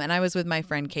 And I was with my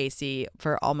friend Casey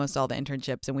for almost all the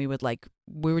internships and we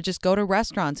would just go to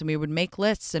restaurants and we would make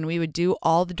lists and we would do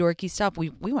all the dorky stuff.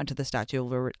 We went to the Statue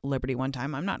of Liberty one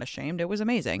time. I'm not ashamed. It was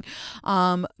amazing.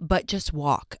 But just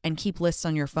walk and keep lists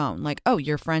on your phone. Like, oh,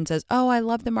 your friend says, oh, I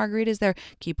love the margaritas there.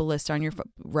 Keep a list on your phone.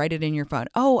 Write it in your phone.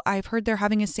 Oh, I've heard they're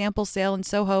having a sample sale in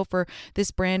Soho for this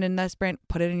brand and this brand.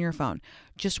 Put it in your phone.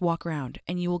 Just walk around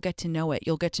and you will get to know it.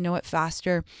 You'll get to know it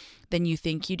faster than you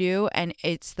think you do. And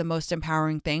it's the most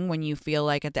empowering thing when you feel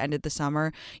like at the end of the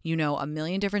summer, you know, a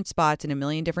million different spots in a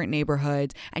million different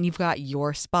neighborhoods and you've got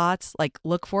your spots. Like,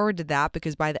 look forward to that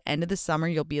because by the end of the summer,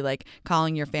 you'll be like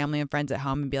calling your family and friends at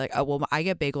home and be like, oh, well, I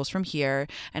get bagels from here.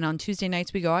 And on Tuesday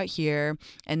nights, we go out here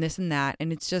and this and that.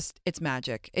 And it's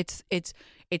magic.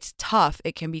 It's tough.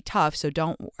 It can be tough. So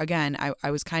don't, again,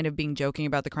 I was kind of being joking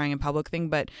about the crying in public thing,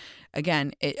 but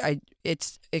again,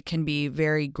 it can be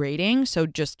very grating. So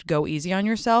just go easy on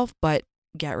yourself, but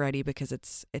get ready because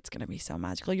it's going to be so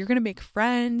magical. You're going to make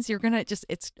friends. You're going to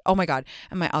oh my God.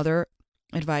 And my other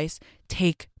advice,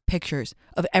 take pictures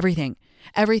of everything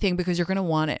because you're going to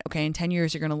want it. Okay. In 10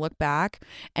 years, you're going to look back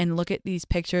and look at these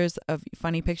pictures of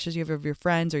funny pictures you have of your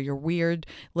friends or your weird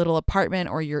little apartment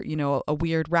or your, a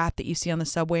weird rat that you see on the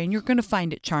subway and you're going to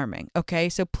find it charming. Okay.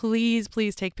 So please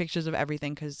take pictures of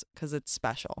everything because it's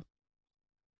special.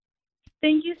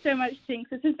 Thank you so much, Tinx.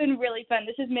 This has been really fun.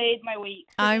 This has made my week.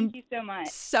 So thank you so much.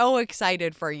 So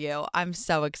excited for you. I'm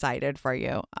so excited for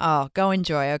you. Oh, go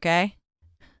enjoy. Okay.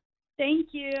 Thank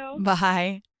you.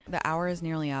 Bye. The hour is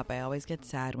nearly up. I always get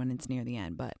sad when it's near the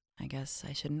end, but I guess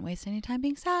I shouldn't waste any time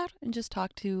being sad and just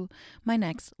talk to my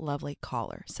next lovely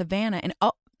caller, Savannah,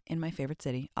 in my favorite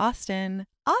city, Austin.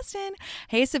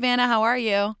 Hey, Savannah, how are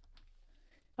you?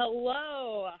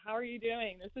 Hello. How are you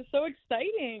doing? This is so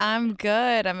exciting. I'm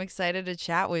good. I'm excited to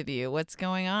chat with you. What's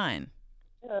going on?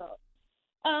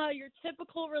 Your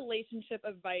typical relationship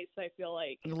advice, I feel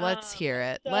like. Let's hear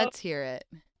it. Let's hear it.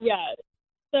 Yeah.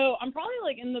 So I'm probably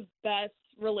like in the best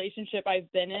relationship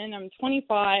I've been in. I'm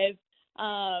 25. So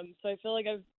I feel like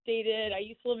I've dated. I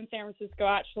used to live in San Francisco,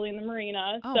 actually, in the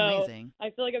marina. Oh, so amazing. I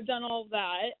feel like I've done all of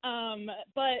that.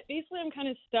 But basically I'm kind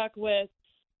of stuck with,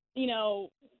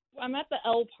 I'm at the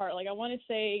L part. Like, I want to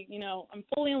say, I'm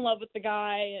fully in love with the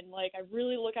guy and, like, I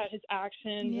really look at his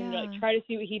actions and, like, try to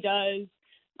see what he does.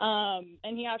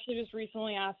 And he actually just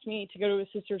recently asked me to go to his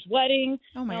sister's wedding.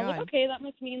 Oh, my God. I was like, okay, that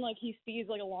must mean, like, he sees,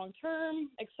 like, a long term,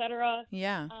 etc.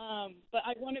 Yeah. But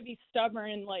I want to be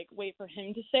stubborn and, like, wait for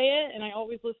him to say it. And I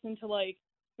always listen to, like,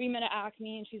 we met at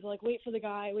Acme, and she's like, wait for the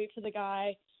guy.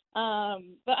 But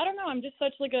I don't know. I'm just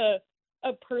such, like,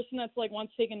 a person that's like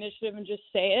wants to take initiative and just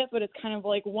say it, but it's kind of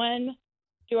like, when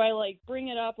do I like bring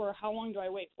it up or how long do I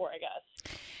wait for, I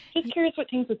guess. Just curious what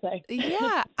Tinx would say.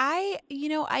 Yeah, I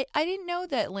didn't know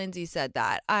that Lindsay said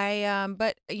that.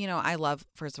 But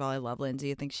first of all, I love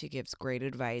Lindsay. I think she gives great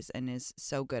advice and is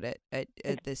so good at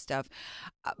this stuff.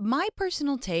 My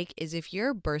personal take is if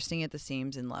you're bursting at the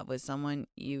seams in love with someone,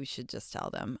 you should just tell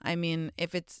them. I mean,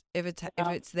 if it's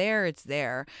there, it's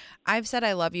there. I've said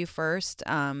I love you first.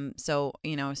 So,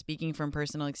 speaking from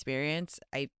personal experience,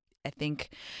 I think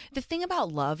the thing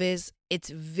about love is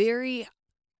it's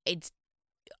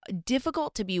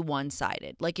difficult to be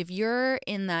one-sided. Like if you're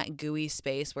in that gooey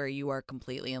space where you are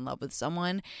completely in love with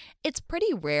someone, it's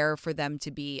pretty rare for them to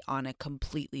be on a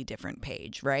completely different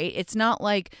page, right? It's not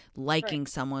like liking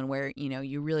someone where, you know,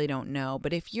 you really don't know.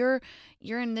 But if you're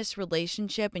in this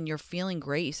relationship and you're feeling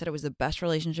great, you said it was the best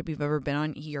relationship you've ever been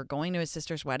on, you're going to his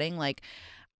sister's wedding, like,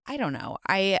 I don't know.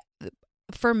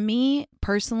 For me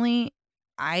personally,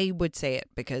 I would say it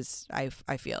because I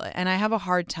feel it. And I have a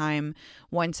hard time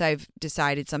once I've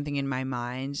decided something in my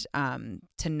mind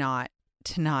to not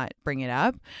bring it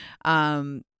up,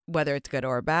 whether it's good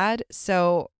or bad.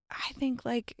 So I think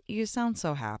like you sound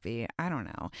so happy. I don't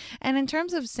know. And in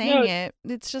terms of saying it,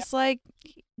 it's just like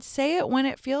say it when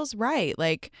it feels right.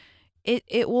 Like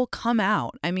it will come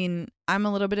out. I mean, I'm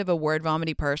a little bit of a word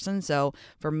vomity person. So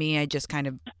for me, I just kind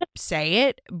of say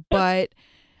it. But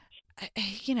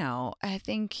you know, I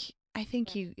think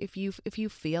you if you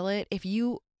feel it, if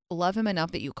you love him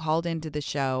enough that you called into the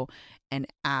show and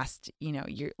asked, you know,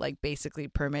 you're like basically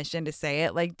permission to say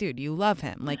it, like, dude, you love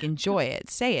him, like enjoy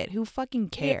it, say it. Who fucking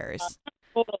cares?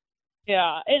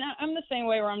 Yeah, and I'm the same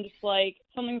way where I'm just like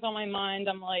something's on my mind,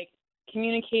 I'm like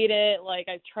communicate it. Like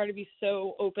I try to be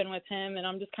so open with him, and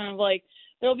I'm just kind of like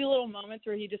there'll be little moments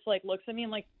where he just like looks at me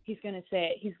and like he's gonna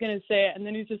say it, and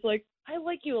then he's just like, I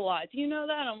like you a lot. Do you know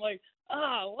that? I'm like,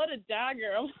 what a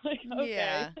dagger. I'm like, okay.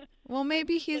 Yeah. Well,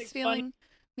 maybe he's like feeling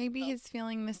he's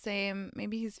feeling the same.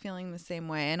 Maybe he's feeling the same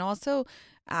way. And also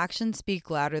actions speak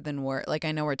louder than words. Like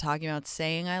I know we're talking about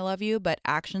saying I love you, but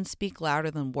actions speak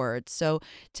louder than words. So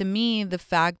to me, the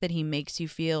fact that he makes you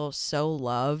feel so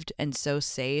loved and so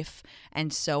safe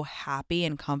and so happy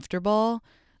and comfortable,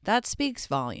 that speaks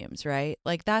volumes, right?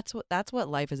 Like that's what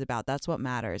life is about. That's what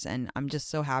matters. And I'm just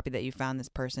so happy that you found this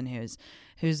person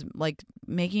who's like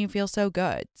making you feel so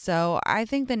good. So I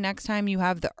think the next time you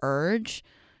have the urge,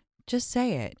 just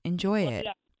say it. Enjoy it.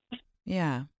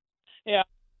 Yeah. Yeah,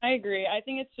 I agree. I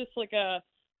think it's just like and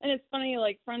it's funny,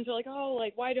 like friends are like, oh,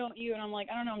 like why don't you? And I'm like,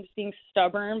 I don't know, I'm just being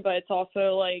stubborn, but it's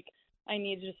also like I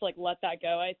need to just like let that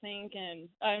go, I think. And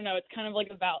I don't know, it's kind of like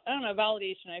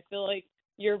validation. I feel like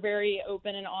you're very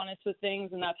open and honest with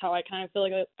things, and that's how I kind of feel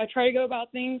like I try to go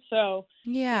about things. So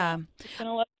yeah, just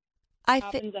gonna let it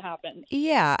happen to happen.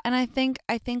 Yeah, and I think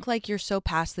like you're so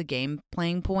past the game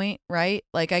playing point, right?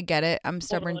 Like I get it. I'm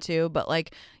stubborn too, but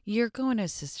like you're going to a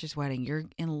sister's wedding. You're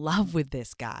in love with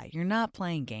this guy. You're not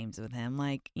playing games with him.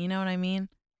 Like, you know what I mean?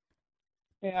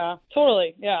 Yeah,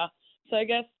 totally. Yeah. So I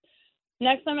guess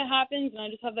next time it happens and I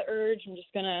just have the urge, I'm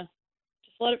just gonna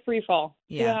let it free fall.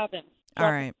 See what happens. All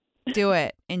right. Do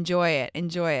it. Enjoy it.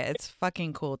 Enjoy it. It's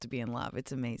fucking cool to be in love.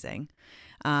 It's amazing.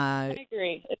 I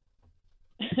agree.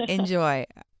 Enjoy.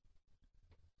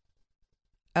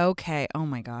 Okay. Oh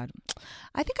my God.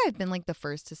 I think I've been like the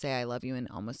first to say I love you in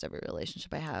almost every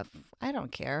relationship I have. I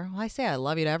don't care. I say I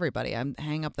love you to everybody. I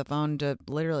hang up the phone to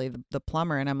literally the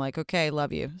plumber and I'm like, okay,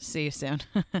 love you. See you soon.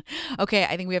 Okay.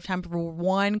 I think we have time for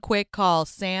one quick call.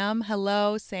 Sam.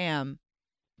 Hello, Sam.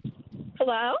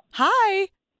 Hello. Hi.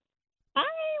 Hi.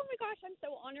 Oh my gosh, I'm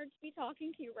so honored to be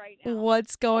talking to you right now.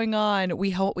 What's going on?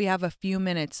 We hope we have a few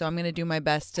minutes, so I'm going to do my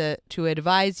best to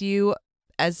advise you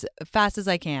as fast as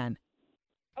I can.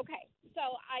 Okay. So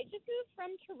I just moved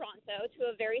from Toronto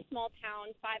to a very small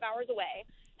town 5 hours away,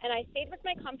 and I stayed with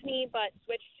my company but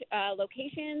switched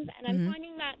locations, and I'm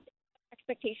finding that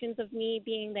expectations of me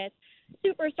being this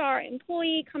superstar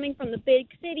employee coming from the big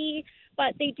city,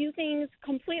 but they do things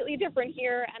completely different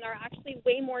here and are actually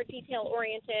way more detail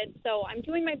oriented. So I'm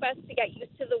doing my best to get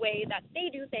used to the way that they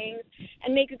do things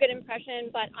and make a good impression,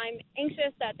 but I'm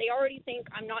anxious that they already think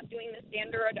I'm not doing the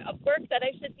standard of work that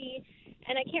I should be,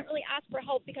 and I can't really ask for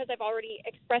help because I've already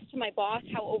expressed to my boss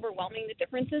how overwhelming the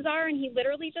differences are, and he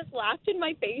literally just laughed in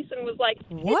my face and was like,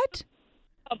 what?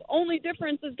 The only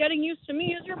difference is getting used to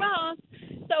me as your boss.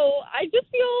 So I just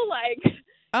feel like,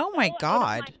 oh my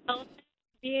God,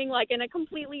 being like in a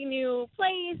completely new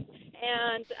place,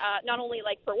 and not only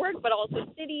like for work but also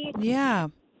city. Yeah.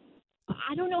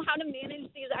 I don't know how to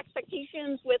manage these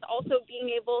expectations with also being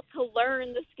able to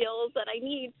learn the skills that I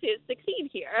need to succeed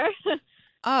here.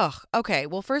 Oh, okay.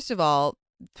 Well, first of all,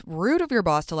 rude of your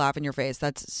boss to laugh in your face.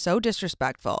 That's so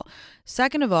disrespectful.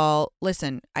 Second of all,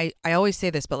 listen, I always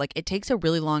say this, but like it takes a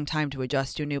really long time to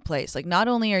adjust to a new place. Like not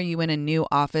only are you in a new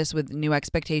office with new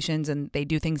expectations and they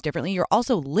do things differently, you're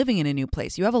also living in a new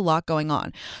place. You have a lot going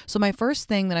on. So my first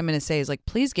thing that I'm going to say is like,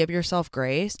 please give yourself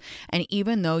grace. And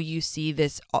even though you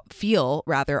feel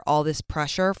all this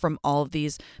pressure from all of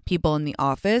these people in the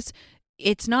office,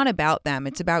 it's not about them.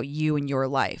 It's about you and your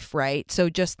life, right? So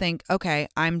just think, okay,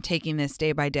 I'm taking this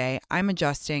day by day. I'm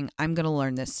adjusting. I'm going to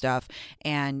learn this stuff.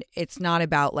 And it's not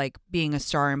about like being a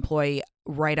star employee.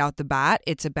 right out the bat.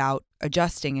 It's about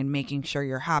adjusting and making sure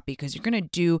you're happy, because you're going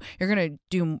to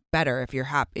do better if you're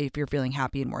happy, if you're feeling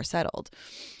happy and more settled.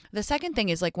 The second thing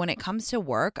is, like, when it comes to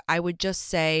work, I would just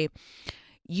say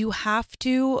you have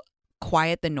to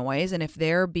quiet the noise. And if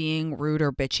they're being rude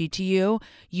or bitchy to you,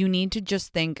 you need to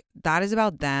just think that is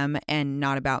about them and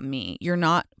not about me. You're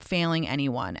not failing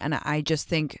anyone. And I just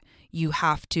think you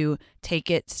have to take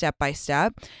it step by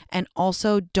step. And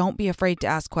also, don't be afraid to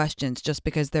ask questions just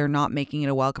because they're not making it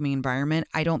a welcoming environment.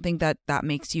 I don't think that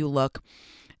makes you look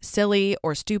silly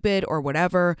or stupid or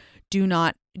whatever. Do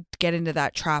not get into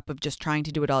that trap of just trying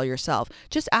to do it all yourself.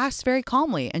 Just ask very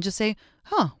calmly and just say,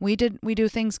 we do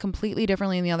things completely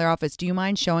differently in the other office. Do you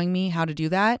mind showing me how to do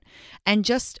that? And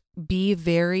just be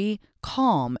very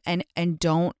calm and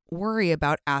don't worry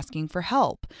about asking for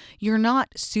help. You're not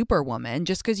Superwoman.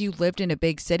 Just because you lived in a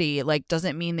big city, like,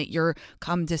 doesn't mean that you're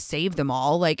come to save them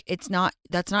all. Like,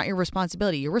 that's not your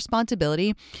responsibility. Your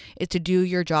responsibility is to do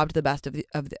your job to the best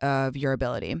of your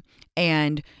ability.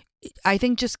 And I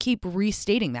think just keep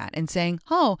restating that and saying,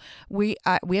 we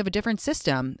have a different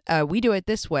system. We do it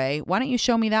this way. Why don't you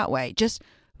show me that way? Just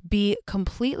be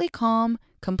completely calm,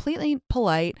 completely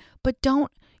polite, but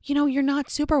don't, you're not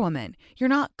Superwoman. You're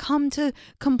not come to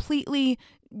completely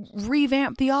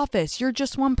revamp the office. You're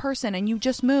just one person and you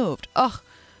just moved.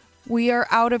 We are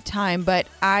out of time, but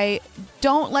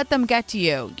don't let them get to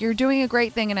you. You're doing a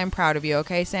great thing and I'm proud of you.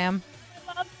 Okay, Sam?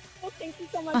 Thank you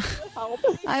so much for your help.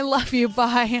 I love you.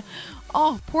 Bye.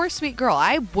 Oh, poor sweet girl.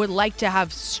 I would like to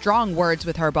have strong words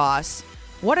with her boss.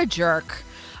 What a jerk.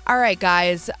 All right,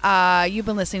 guys. You've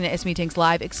been listening to It's Me Tinx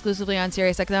Live exclusively on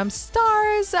SiriusXM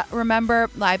Stars. Remember,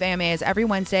 live AMA is every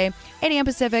Wednesday, 8 a.m.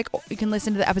 Pacific. You can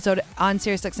listen to the episode on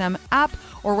SiriusXM app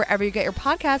or wherever you get your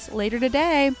podcasts later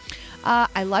today.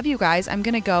 I love you guys. I'm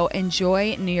going to go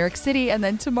enjoy New York City, and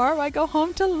then tomorrow I go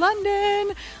home to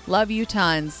London. Love you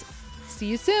tons. See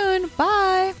you soon.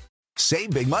 Bye.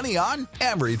 Save big money on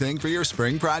everything for your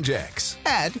spring projects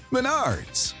at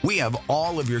Menards. We have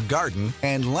all of your garden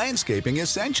and landscaping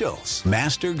essentials.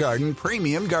 Master Garden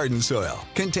Premium Garden Soil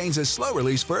contains a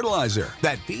slow-release fertilizer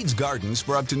that feeds gardens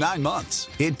for up to 9 months.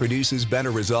 It produces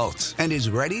better results and is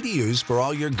ready to use for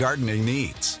all your gardening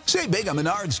needs. Save big on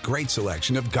Menards' great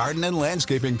selection of garden and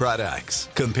landscaping products.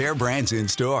 Compare brands in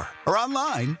store or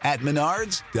online at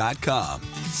menards.com.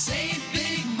 Save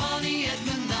big money at Menards.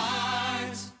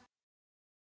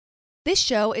 This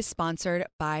show is sponsored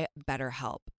by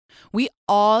BetterHelp. We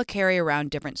all carry around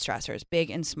different stressors, big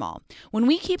and small. When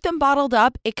we keep them bottled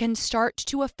up, it can start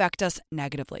to affect us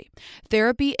negatively.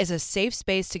 Therapy is a safe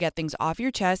space to get things off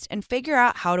your chest and figure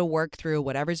out how to work through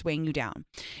whatever's weighing you down.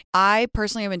 I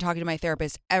personally have been talking to my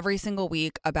therapist every single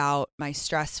week about my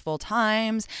stressful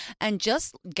times and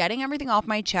just getting everything off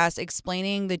my chest,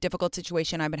 explaining the difficult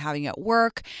situation I've been having at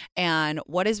work, and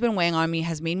what has been weighing on me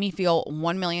has made me feel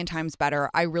 1 million times better.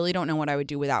 I really don't know what I would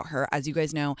do without her. As you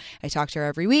guys know, I talk to her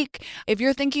every week. If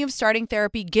you're thinking of starting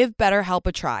therapy, give BetterHelp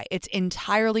a try. It's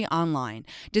entirely online,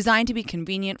 designed to be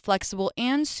convenient, flexible,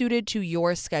 and suited to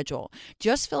your schedule.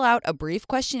 Just fill out a brief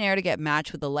questionnaire to get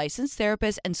matched with a licensed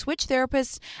therapist and switch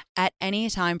therapists at any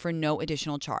time for no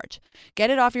additional charge. Get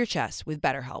it off your chest with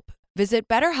BetterHelp. Visit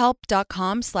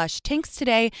BetterHelp.com/Tinx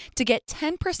today to get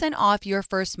 10% off your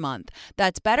first month.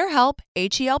 That's BetterHelp,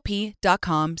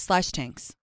 HELP.com/Tinx.